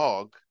a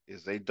dog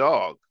is a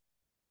dog,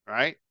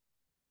 right?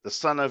 The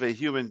son of a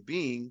human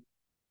being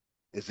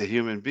is a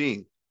human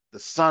being. The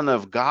son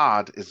of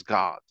God is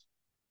God.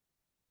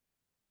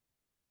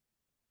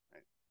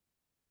 Right?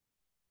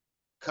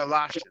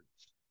 Colossians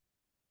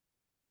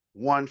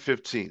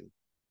 1:15,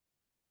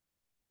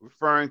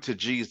 referring to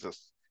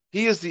Jesus.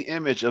 He is the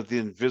image of the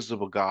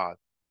invisible God,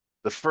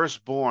 the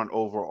firstborn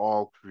over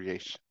all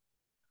creation.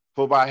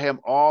 For by him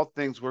all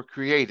things were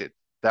created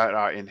that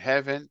are in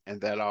heaven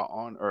and that are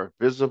on earth,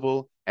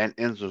 visible and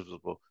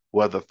invisible,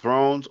 whether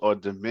thrones or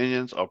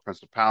dominions or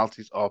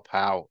principalities or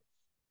power.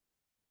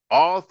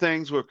 All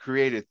things were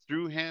created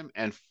through him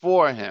and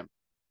for him,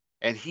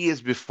 and he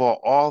is before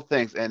all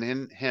things, and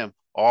in him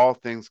all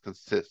things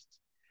consist.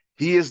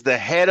 He is the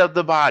head of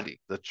the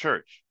body, the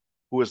church,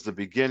 who is the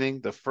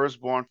beginning, the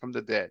firstborn from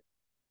the dead,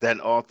 that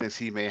in all things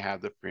he may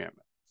have the preeminence.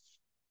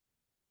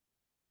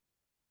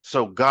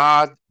 So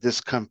God,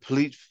 this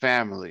complete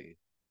family,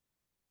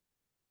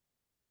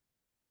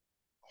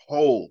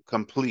 whole,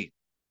 complete,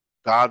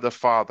 God the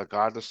Father,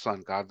 God the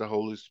Son, God the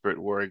Holy Spirit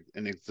were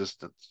in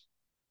existence,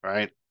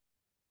 right?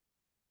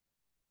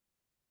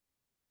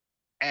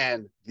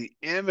 And the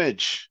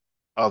image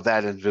of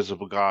that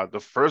invisible God, the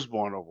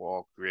firstborn of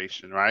all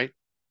creation, right?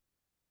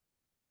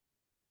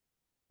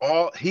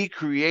 All he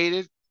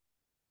created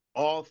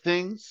all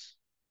things.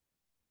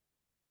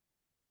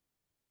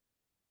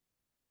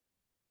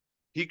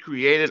 He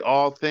created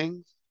all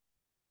things,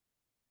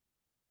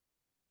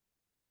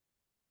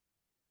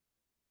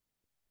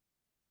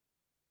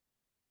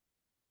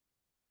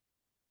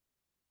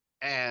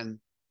 and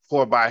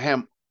for by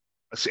him,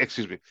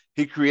 excuse me,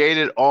 he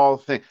created all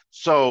things.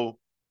 So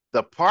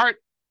the part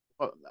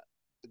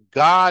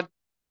God,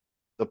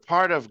 the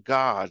part of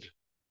God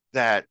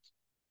that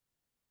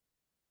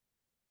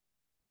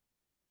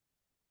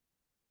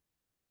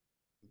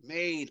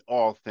made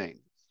all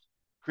things,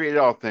 created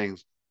all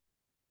things,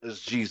 is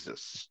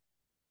Jesus.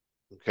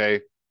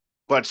 Okay,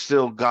 but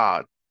still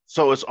God.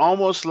 So it's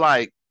almost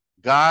like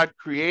God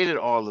created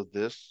all of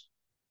this.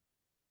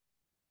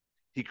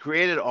 He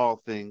created all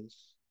things,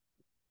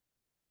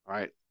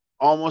 right?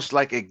 Almost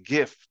like a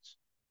gift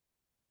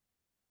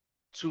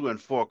to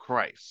and for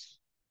Christ.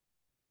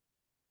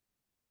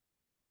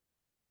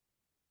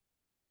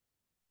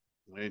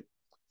 Right?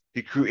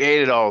 He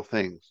created all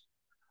things.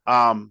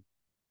 Um,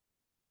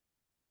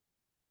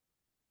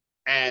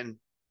 and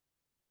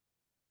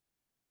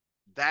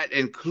that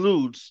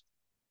includes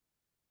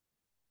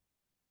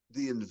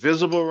the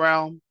invisible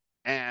realm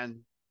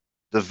and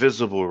the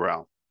visible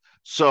realm.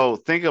 So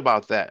think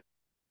about that.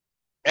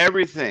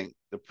 Everything,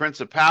 the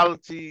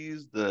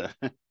principalities, the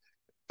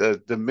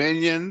the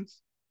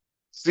dominions,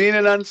 seen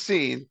and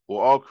unseen,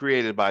 were all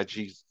created by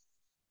Jesus.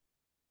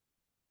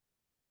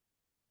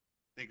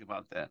 Think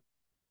about that.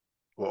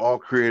 Were all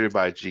created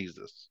by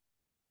Jesus.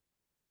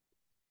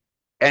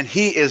 And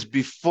he is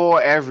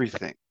before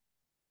everything,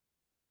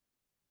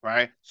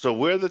 right? So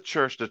we're the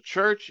church. The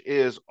church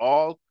is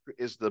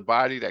the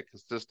body that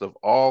consists of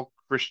all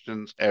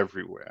Christians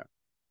everywhere.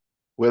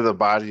 We're the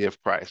body of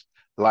Christ.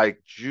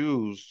 Like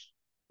Jews,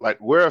 like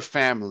we're a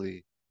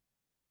family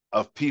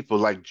of people,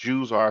 like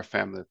Jews are a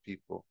family of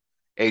people.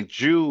 A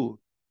Jew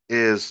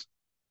is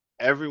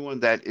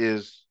everyone that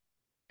is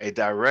a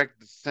direct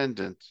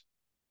descendant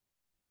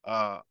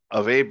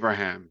of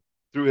Abraham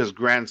through his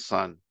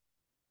grandson,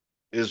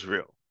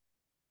 Israel,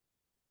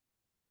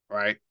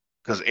 right?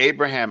 Because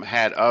Abraham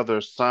had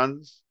other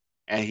sons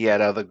and he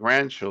had other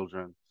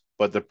grandchildren,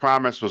 but the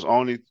promise was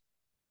only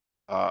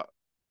uh,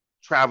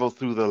 traveled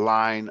through the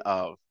line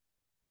of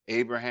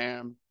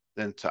Abraham,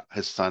 then to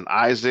his son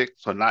Isaac,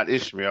 so not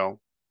Ishmael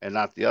and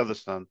not the other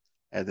son.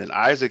 And then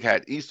Isaac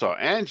had Esau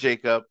and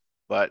Jacob,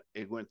 but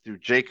it went through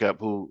Jacob,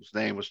 whose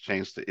name was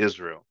changed to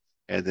Israel.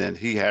 And then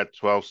he had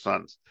 12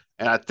 sons.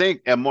 And I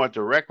think a more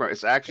direct,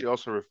 it's actually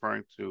also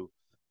referring to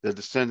the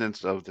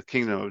descendants of the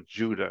kingdom of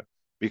Judah,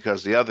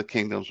 because the other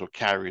kingdoms were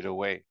carried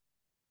away.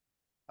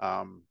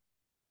 Um,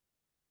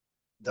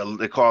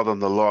 they call them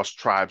the lost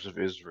tribes of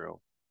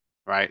Israel,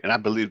 right? And I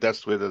believe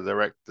that's where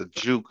the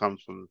Jew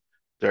comes from,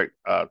 the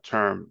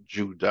term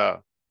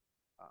Judah.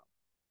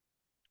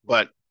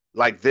 But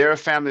like they're a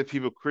family of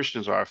people,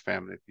 Christians are a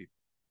family of people,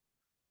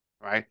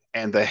 right?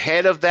 And the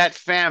head of that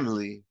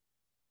family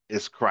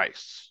is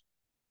Christ.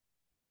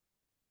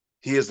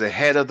 He is the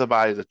head of the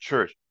body of the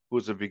church, who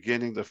is the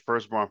beginning, the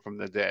firstborn from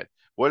the dead.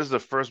 What is the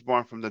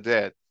firstborn from the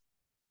dead?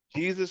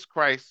 Jesus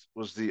Christ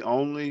was the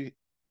only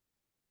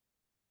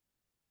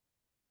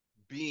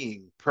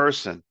being,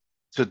 person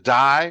to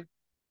die,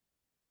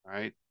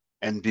 right?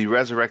 And be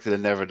resurrected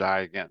and never die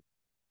again.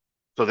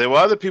 So there were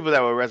other people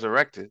that were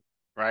resurrected,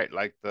 right?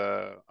 Like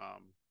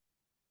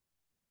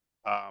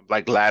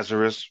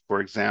Lazarus,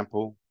 for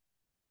example,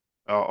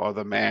 or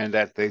the man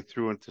that they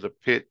threw into the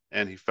pit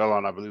and he fell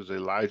on, I believe it was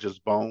Elijah's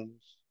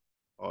bones,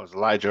 or it was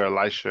Elijah or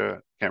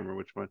Elisha, can't remember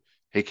which one.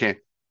 He can't,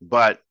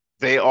 but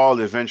they all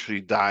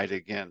eventually died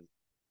again,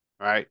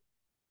 right?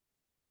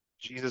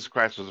 Jesus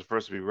Christ was the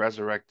first to be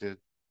resurrected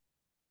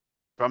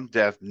from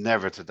death,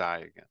 never to die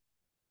again.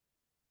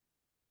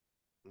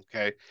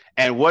 Okay.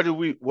 And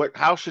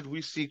how should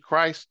we see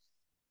Christ?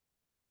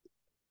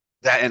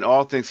 That in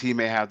all things he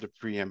may have the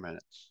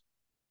preeminence.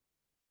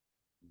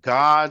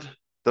 God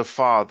the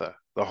Father,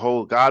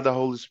 God the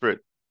Holy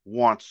Spirit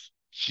wants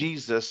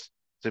Jesus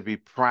to be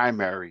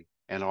primary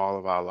in all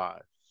of our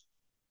lives.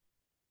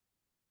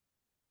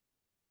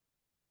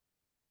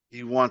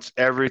 He wants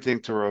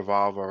everything to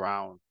revolve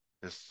around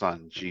his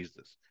son,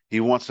 Jesus. He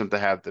wants him to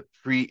have the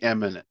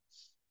preeminence.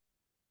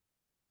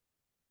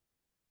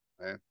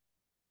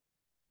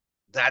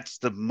 That's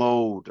the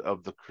mode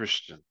of the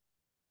Christian,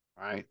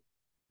 right?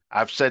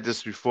 I've said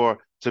this before.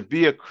 To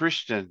be a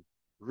Christian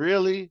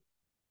really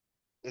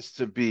is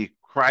to be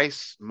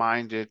Christ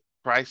minded,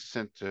 Christ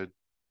centered,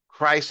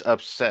 Christ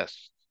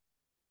obsessed,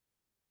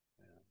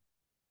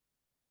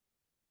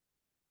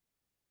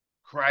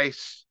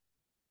 Christ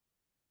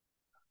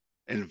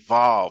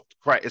involved.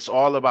 Christ, it's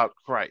all about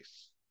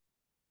Christ,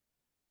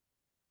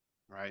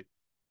 right?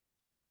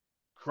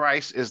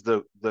 Christ is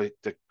the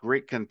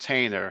great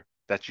container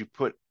that you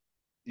put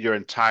your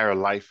entire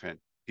life in.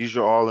 He's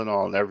your all in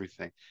all and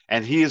everything.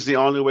 And he is the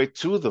only way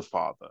to the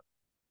Father.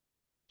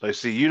 So you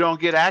see, you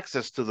don't get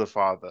access to the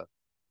Father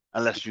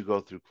unless you go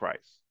through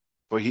Christ.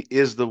 For he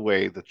is the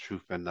way, the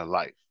truth, and the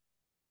life.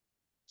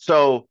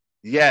 So,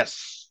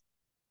 yes,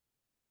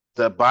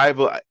 the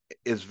Bible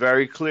is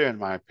very clear, in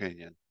my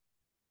opinion.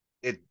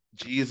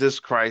 Jesus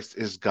Christ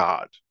is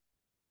God.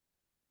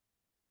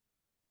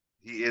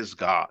 He is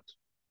God.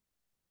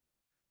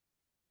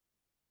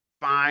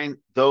 Find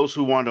those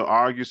who want to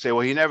argue, say,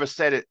 well, he never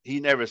said it. He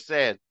never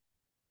said,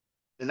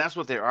 and that's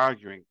what they're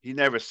arguing. He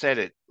never said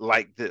it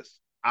like this.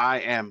 I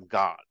am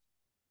God.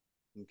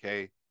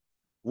 Okay.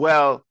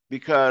 Well,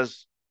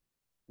 because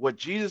what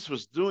Jesus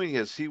was doing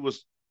is he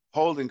was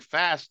holding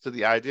fast to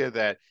the idea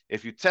that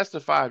if you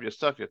testify of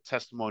yourself, your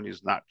testimony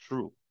is not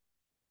true.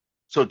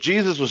 So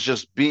Jesus was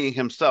just being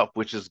himself,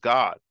 which is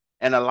God,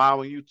 and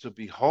allowing you to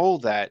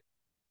behold that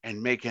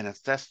and make an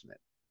assessment.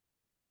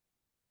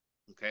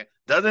 Okay.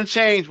 Doesn't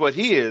change what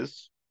he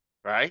is,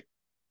 right?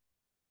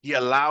 He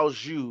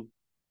allows you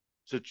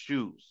to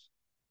choose.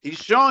 He's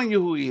showing you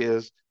who he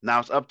is. Now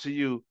it's up to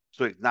you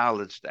to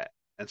acknowledge that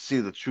and see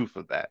the truth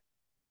of that.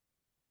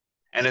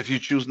 And if you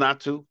choose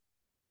not to,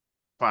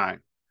 fine.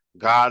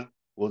 God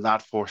will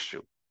not force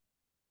you.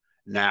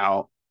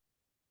 Now,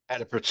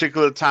 at a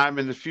particular time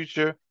in the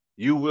future,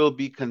 you will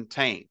be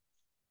contained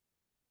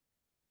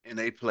in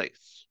a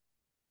place.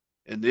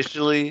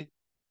 Initially,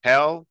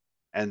 hell,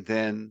 and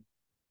then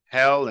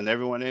hell and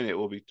everyone in it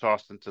will be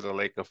tossed into the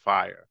lake of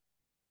fire.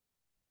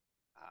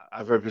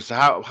 I've heard people say,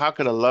 how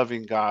could a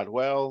loving God?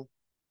 Well,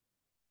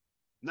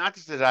 not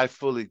just that I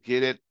fully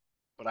get it,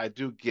 but I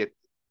do get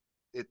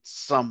it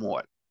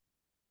somewhat.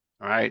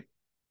 All right.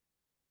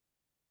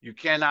 You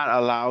cannot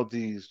allow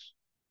these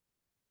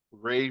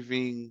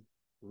raving,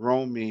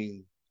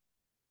 roaming,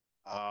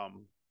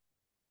 um,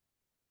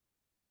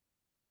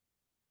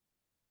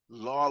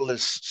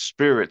 lawless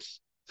spirits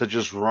to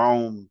just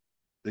roam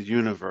the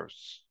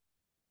universe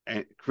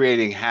and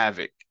creating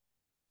havoc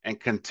and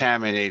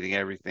contaminating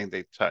everything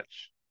they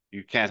touch.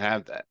 You can't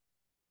have that,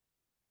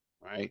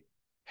 right?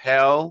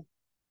 Hell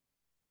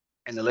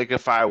and the lake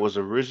of fire was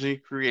originally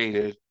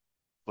created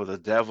for the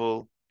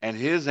devil and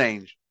his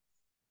angel,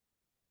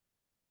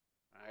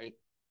 right?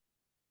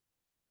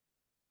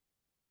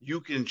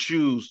 You can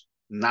choose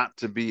not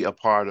to be a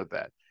part of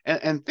that.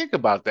 And think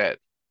about that.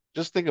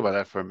 Just think about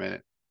that for a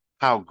minute.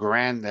 How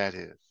grand that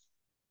is.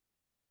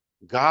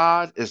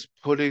 God is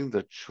putting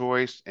the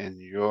choice in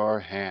your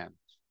hands.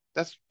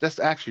 That's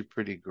actually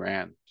pretty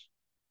grand.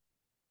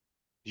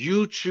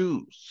 You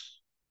choose.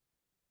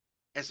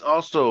 It's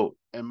also,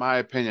 in my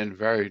opinion,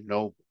 very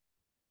noble.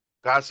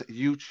 God said,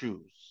 you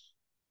choose.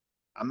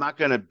 I'm not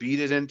going to beat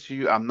it into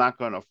you. I'm not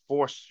going to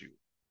force you.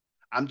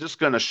 I'm just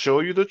going to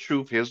show you the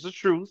truth. Here's the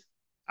truth.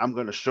 I'm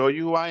going to show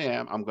you who I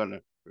am. I'm going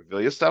to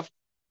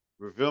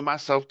reveal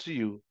myself to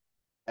you,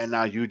 and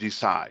now you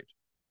decide.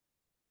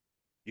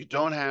 You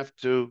don't have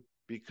to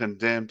be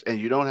condemned, and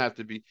you don't have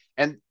to be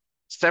and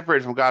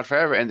separated from God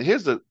forever. And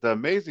here's the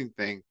amazing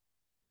thing.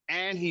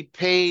 And he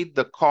paid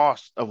the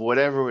cost of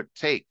whatever it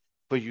takes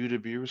for you to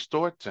be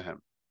restored to him.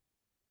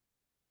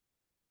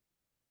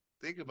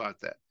 Think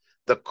about that.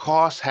 The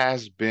cost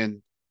has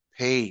been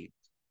paid.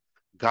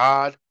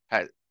 God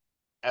has,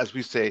 as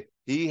we say,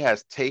 he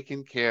has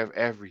taken care of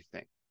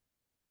everything.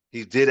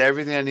 He did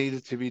everything that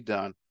needed to be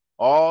done.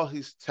 All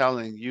he's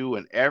telling you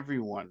and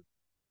everyone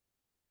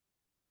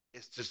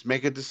is just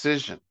make a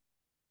decision.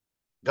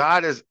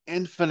 God is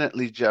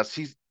infinitely just.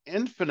 He's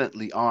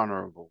infinitely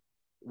honorable,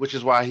 which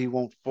is why he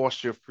won't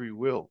force your free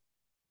will.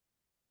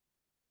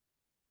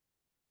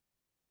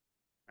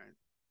 Right?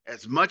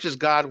 As much as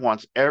God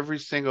wants every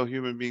single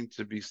human being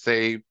to be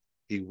saved,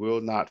 he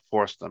will not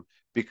force them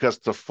because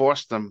to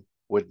force them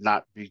would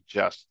not be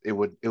just. It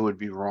would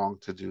be wrong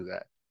to do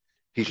that.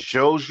 He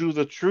shows you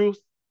the truth,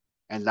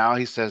 and now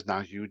he says, now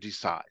you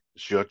decide.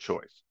 It's your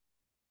choice.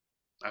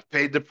 I've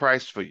paid the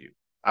price for you.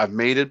 I've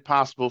made it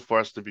possible for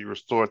us to be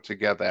restored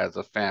together as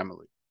a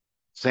family.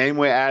 Same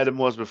way Adam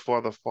was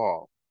before the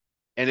fall.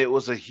 And it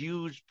was a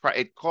huge price.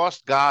 It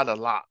cost God a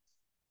lot.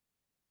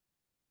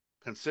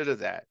 Consider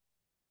that.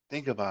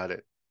 Think about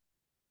it.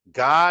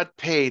 God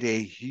paid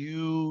a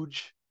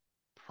huge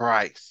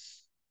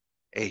price.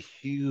 A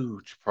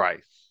huge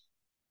price.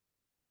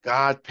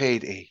 God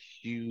paid a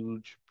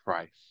huge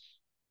price.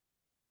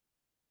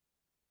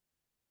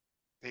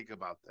 Think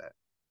about that.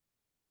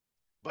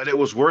 But it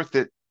was worth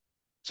it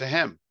to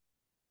him.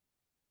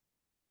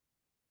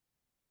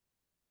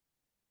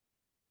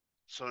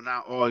 So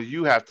now all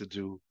you have to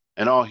do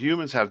And all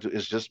humans have to do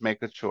is just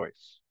make a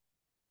choice.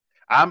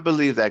 I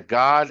believe that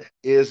God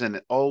is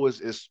and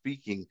always is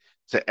speaking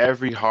to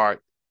every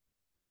heart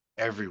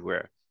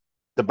everywhere.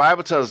 The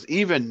Bible tells us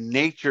even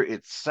nature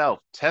itself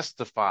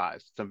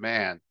testifies to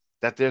man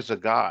that there's a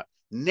God.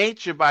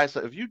 Nature by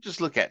itself, if you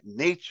just look at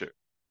nature,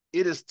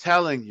 it is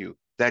telling you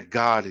that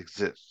God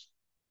exists.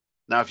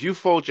 Now, if you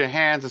fold your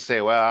hands and say,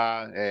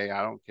 well, hey,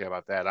 I don't care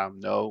about that. I'm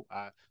no,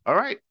 all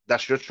right,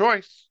 that's your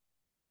choice,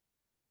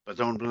 but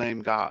don't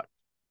blame God,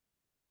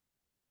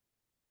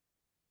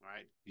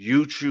 right?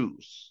 You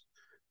choose.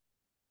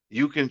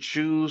 You can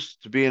choose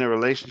to be in a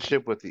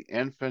relationship with the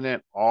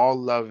infinite, all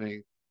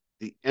loving,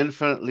 the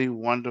infinitely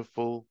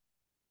wonderful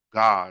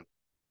God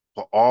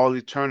for all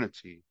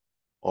eternity,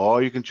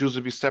 or you can choose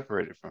to be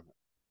separated from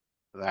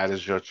him. That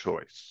is your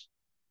choice.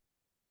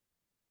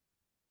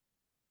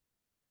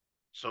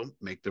 So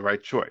make the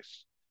right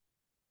choice.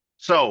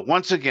 So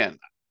once again,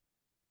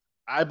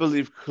 I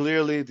believe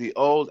clearly the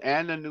Old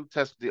and the New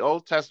Testament, the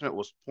Old Testament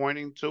was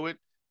pointing to it,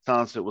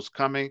 telling us it was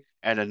coming,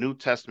 and the New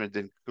Testament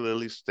then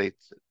clearly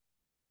states it.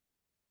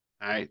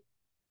 All right.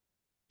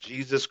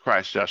 Jesus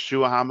Christ,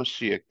 Yeshua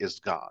HaMashiach, is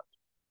God.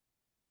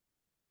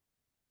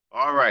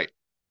 All right.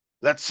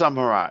 Let's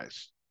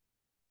summarize.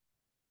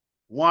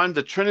 One,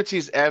 the Trinity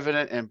is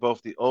evident in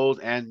both the Old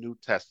and New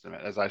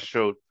Testament, as I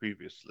showed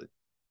previously.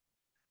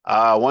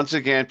 Once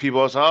again,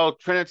 people say, "Oh,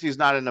 Trinity is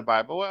not in the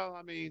Bible." Well,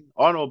 I mean,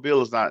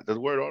 automobile is not. The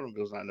word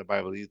automobile is not in the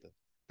Bible either.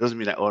 Doesn't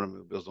mean that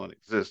automobiles don't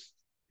exist.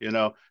 There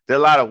are a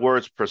lot of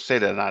words per se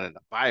that are not in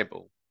the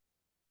Bible,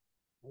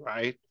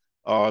 right?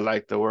 Or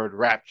like the word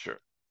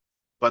rapture,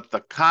 but the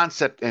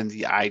concept and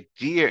the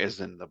idea is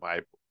in the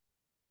Bible.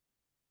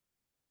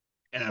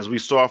 And as we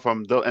saw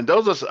from those, and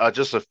those are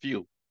just a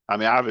few. I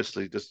mean,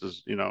 obviously, this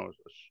is a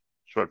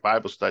short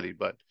Bible study,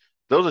 but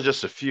those are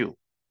just a few.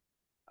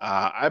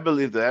 I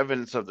believe the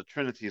evidence of the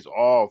Trinity is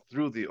all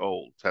through the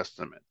Old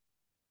Testament.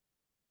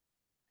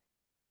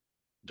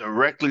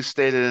 Directly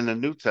stated in the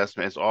New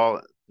Testament, it's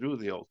all through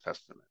the Old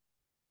Testament,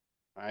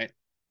 right?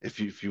 If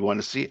you want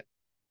to see it.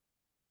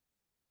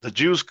 The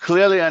Jews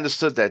clearly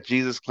understood that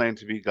Jesus claimed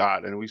to be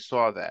God, and we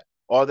saw that.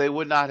 Or they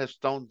would not have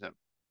stoned him.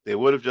 They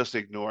would have just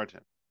ignored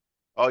him.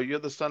 Oh, you're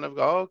the son of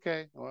God. Oh,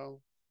 okay.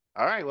 Well,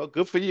 all right. Well,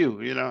 good for you.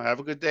 Have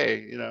a good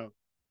day.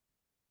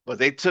 But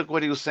they took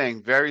what he was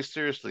saying very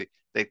seriously.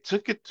 They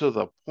took it to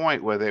the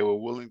point where they were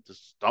willing to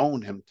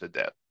stone him to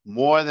death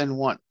more than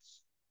once.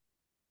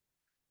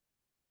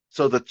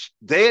 So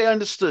they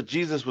understood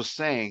Jesus was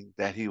saying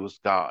that he was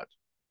God.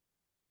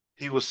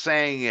 He was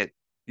saying it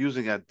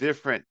using a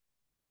different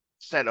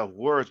set of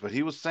words, but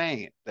he was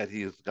saying it that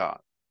he is God.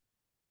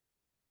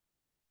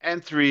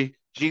 And three,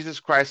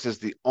 Jesus Christ is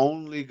the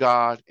only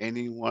God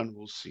anyone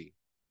will see.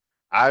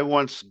 I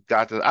once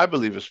got to, I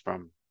believe it's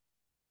from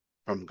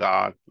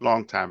God,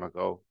 long time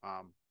ago.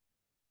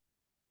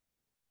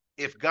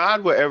 If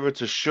God were ever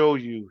to show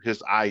you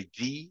his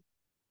ID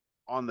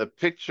on the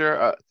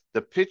picture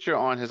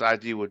on his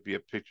ID would be a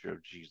picture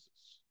of Jesus.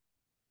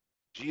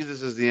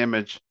 Jesus is the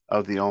image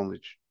of the only,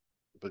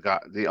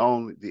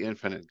 the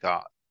infinite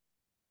God.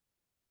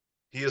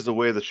 He is the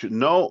way, the truth.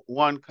 No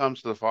one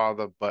comes to the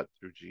Father but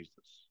through Jesus.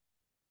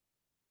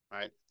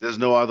 Right? There's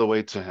no other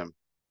way to him.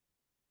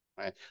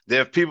 Right?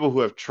 There are people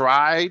who have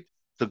tried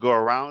to go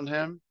around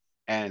him,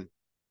 and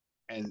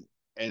and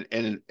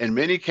and in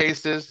many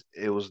cases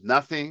it was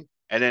nothing.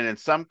 And then in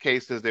some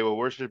cases they were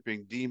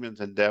worshiping demons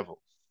and devils.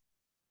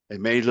 They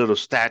made little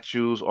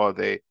statues, or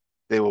they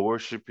were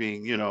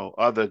worshiping,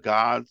 other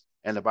gods.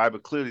 And the Bible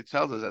clearly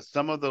tells us that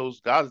some of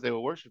those gods they were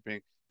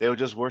worshiping, they were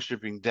just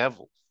worshiping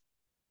devils.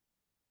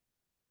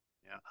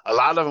 Yeah. A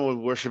lot of them were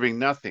worshiping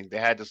nothing. They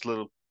had this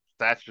little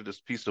statue, this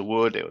piece of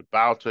wood. They would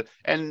bow to it,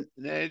 and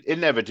it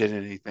never did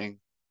anything.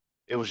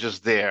 It was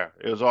just there.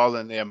 It was all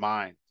in their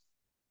mind,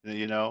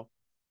 you know.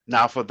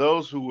 Now, for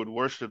those who would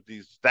worship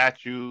these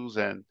statues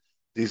and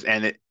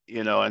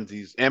and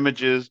these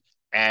images,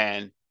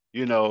 and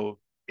you know,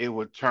 it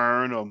would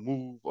turn or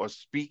move or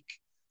speak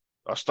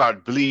or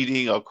start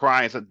bleeding or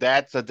crying. So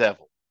that's a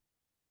devil.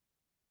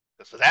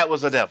 So that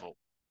was a devil.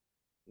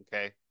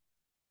 Okay.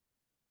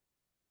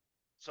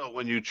 So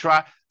when you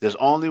try, there's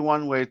only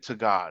one way to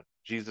God,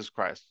 Jesus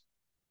Christ.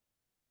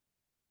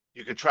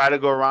 You can try to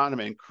go around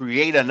him and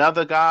create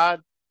another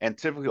God, and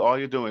typically all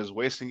you're doing is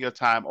wasting your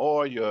time,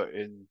 or you're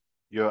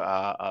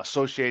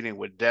associating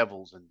with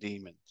devils and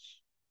demons,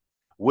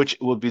 which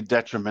will be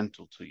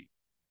detrimental to you,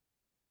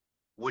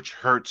 which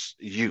hurts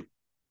you.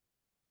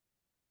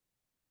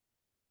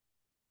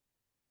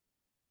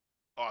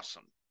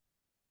 Awesome.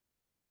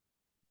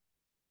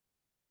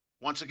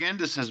 Once again,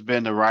 this has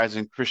been the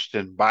Rising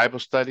Christian Bible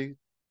Study.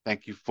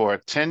 Thank you for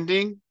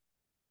attending.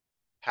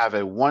 Have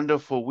a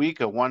wonderful week,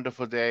 a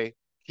wonderful day.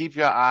 Keep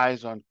your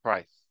eyes on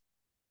Christ.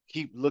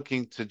 Keep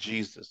looking to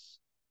Jesus.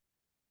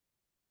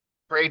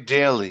 Pray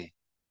daily.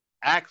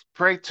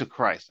 Pray to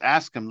Christ.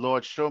 Ask him,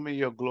 Lord, show me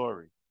your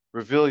glory.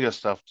 Reveal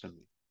yourself to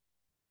me.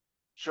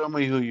 Show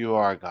me who you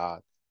are,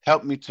 God.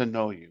 Help me to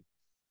know you.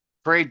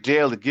 Pray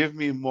daily. Give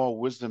me more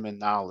wisdom and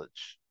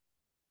knowledge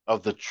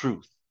of the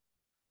truth.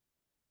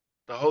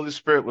 The Holy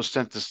Spirit was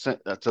sent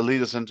to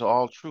lead us into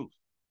all truth.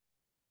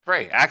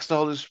 Pray, ask the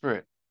Holy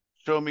Spirit,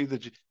 show me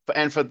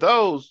and for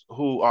those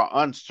who are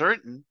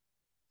uncertain,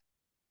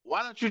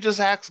 why don't you just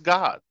ask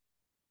God?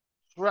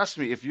 Trust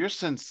me, if you're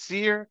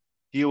sincere,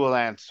 He will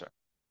answer.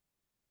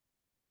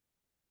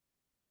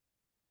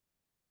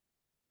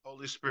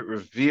 Holy Spirit,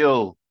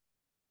 reveal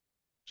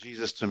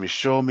Jesus to me.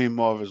 Show me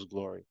more of His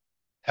glory.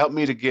 Help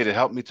me to get it.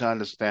 Help me to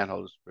understand,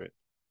 Holy Spirit.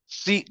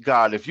 Seek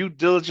God. If you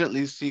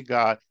diligently seek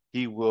God,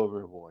 He will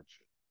reward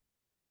you.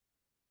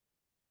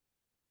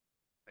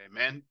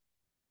 Amen.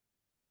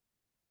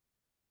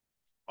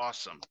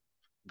 Awesome.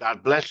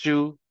 God bless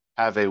you.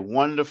 Have a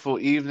wonderful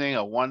evening,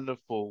 a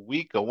wonderful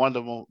week, a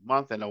wonderful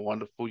month, and a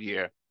wonderful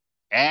year.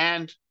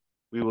 And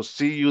we will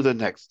see you the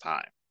next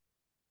time.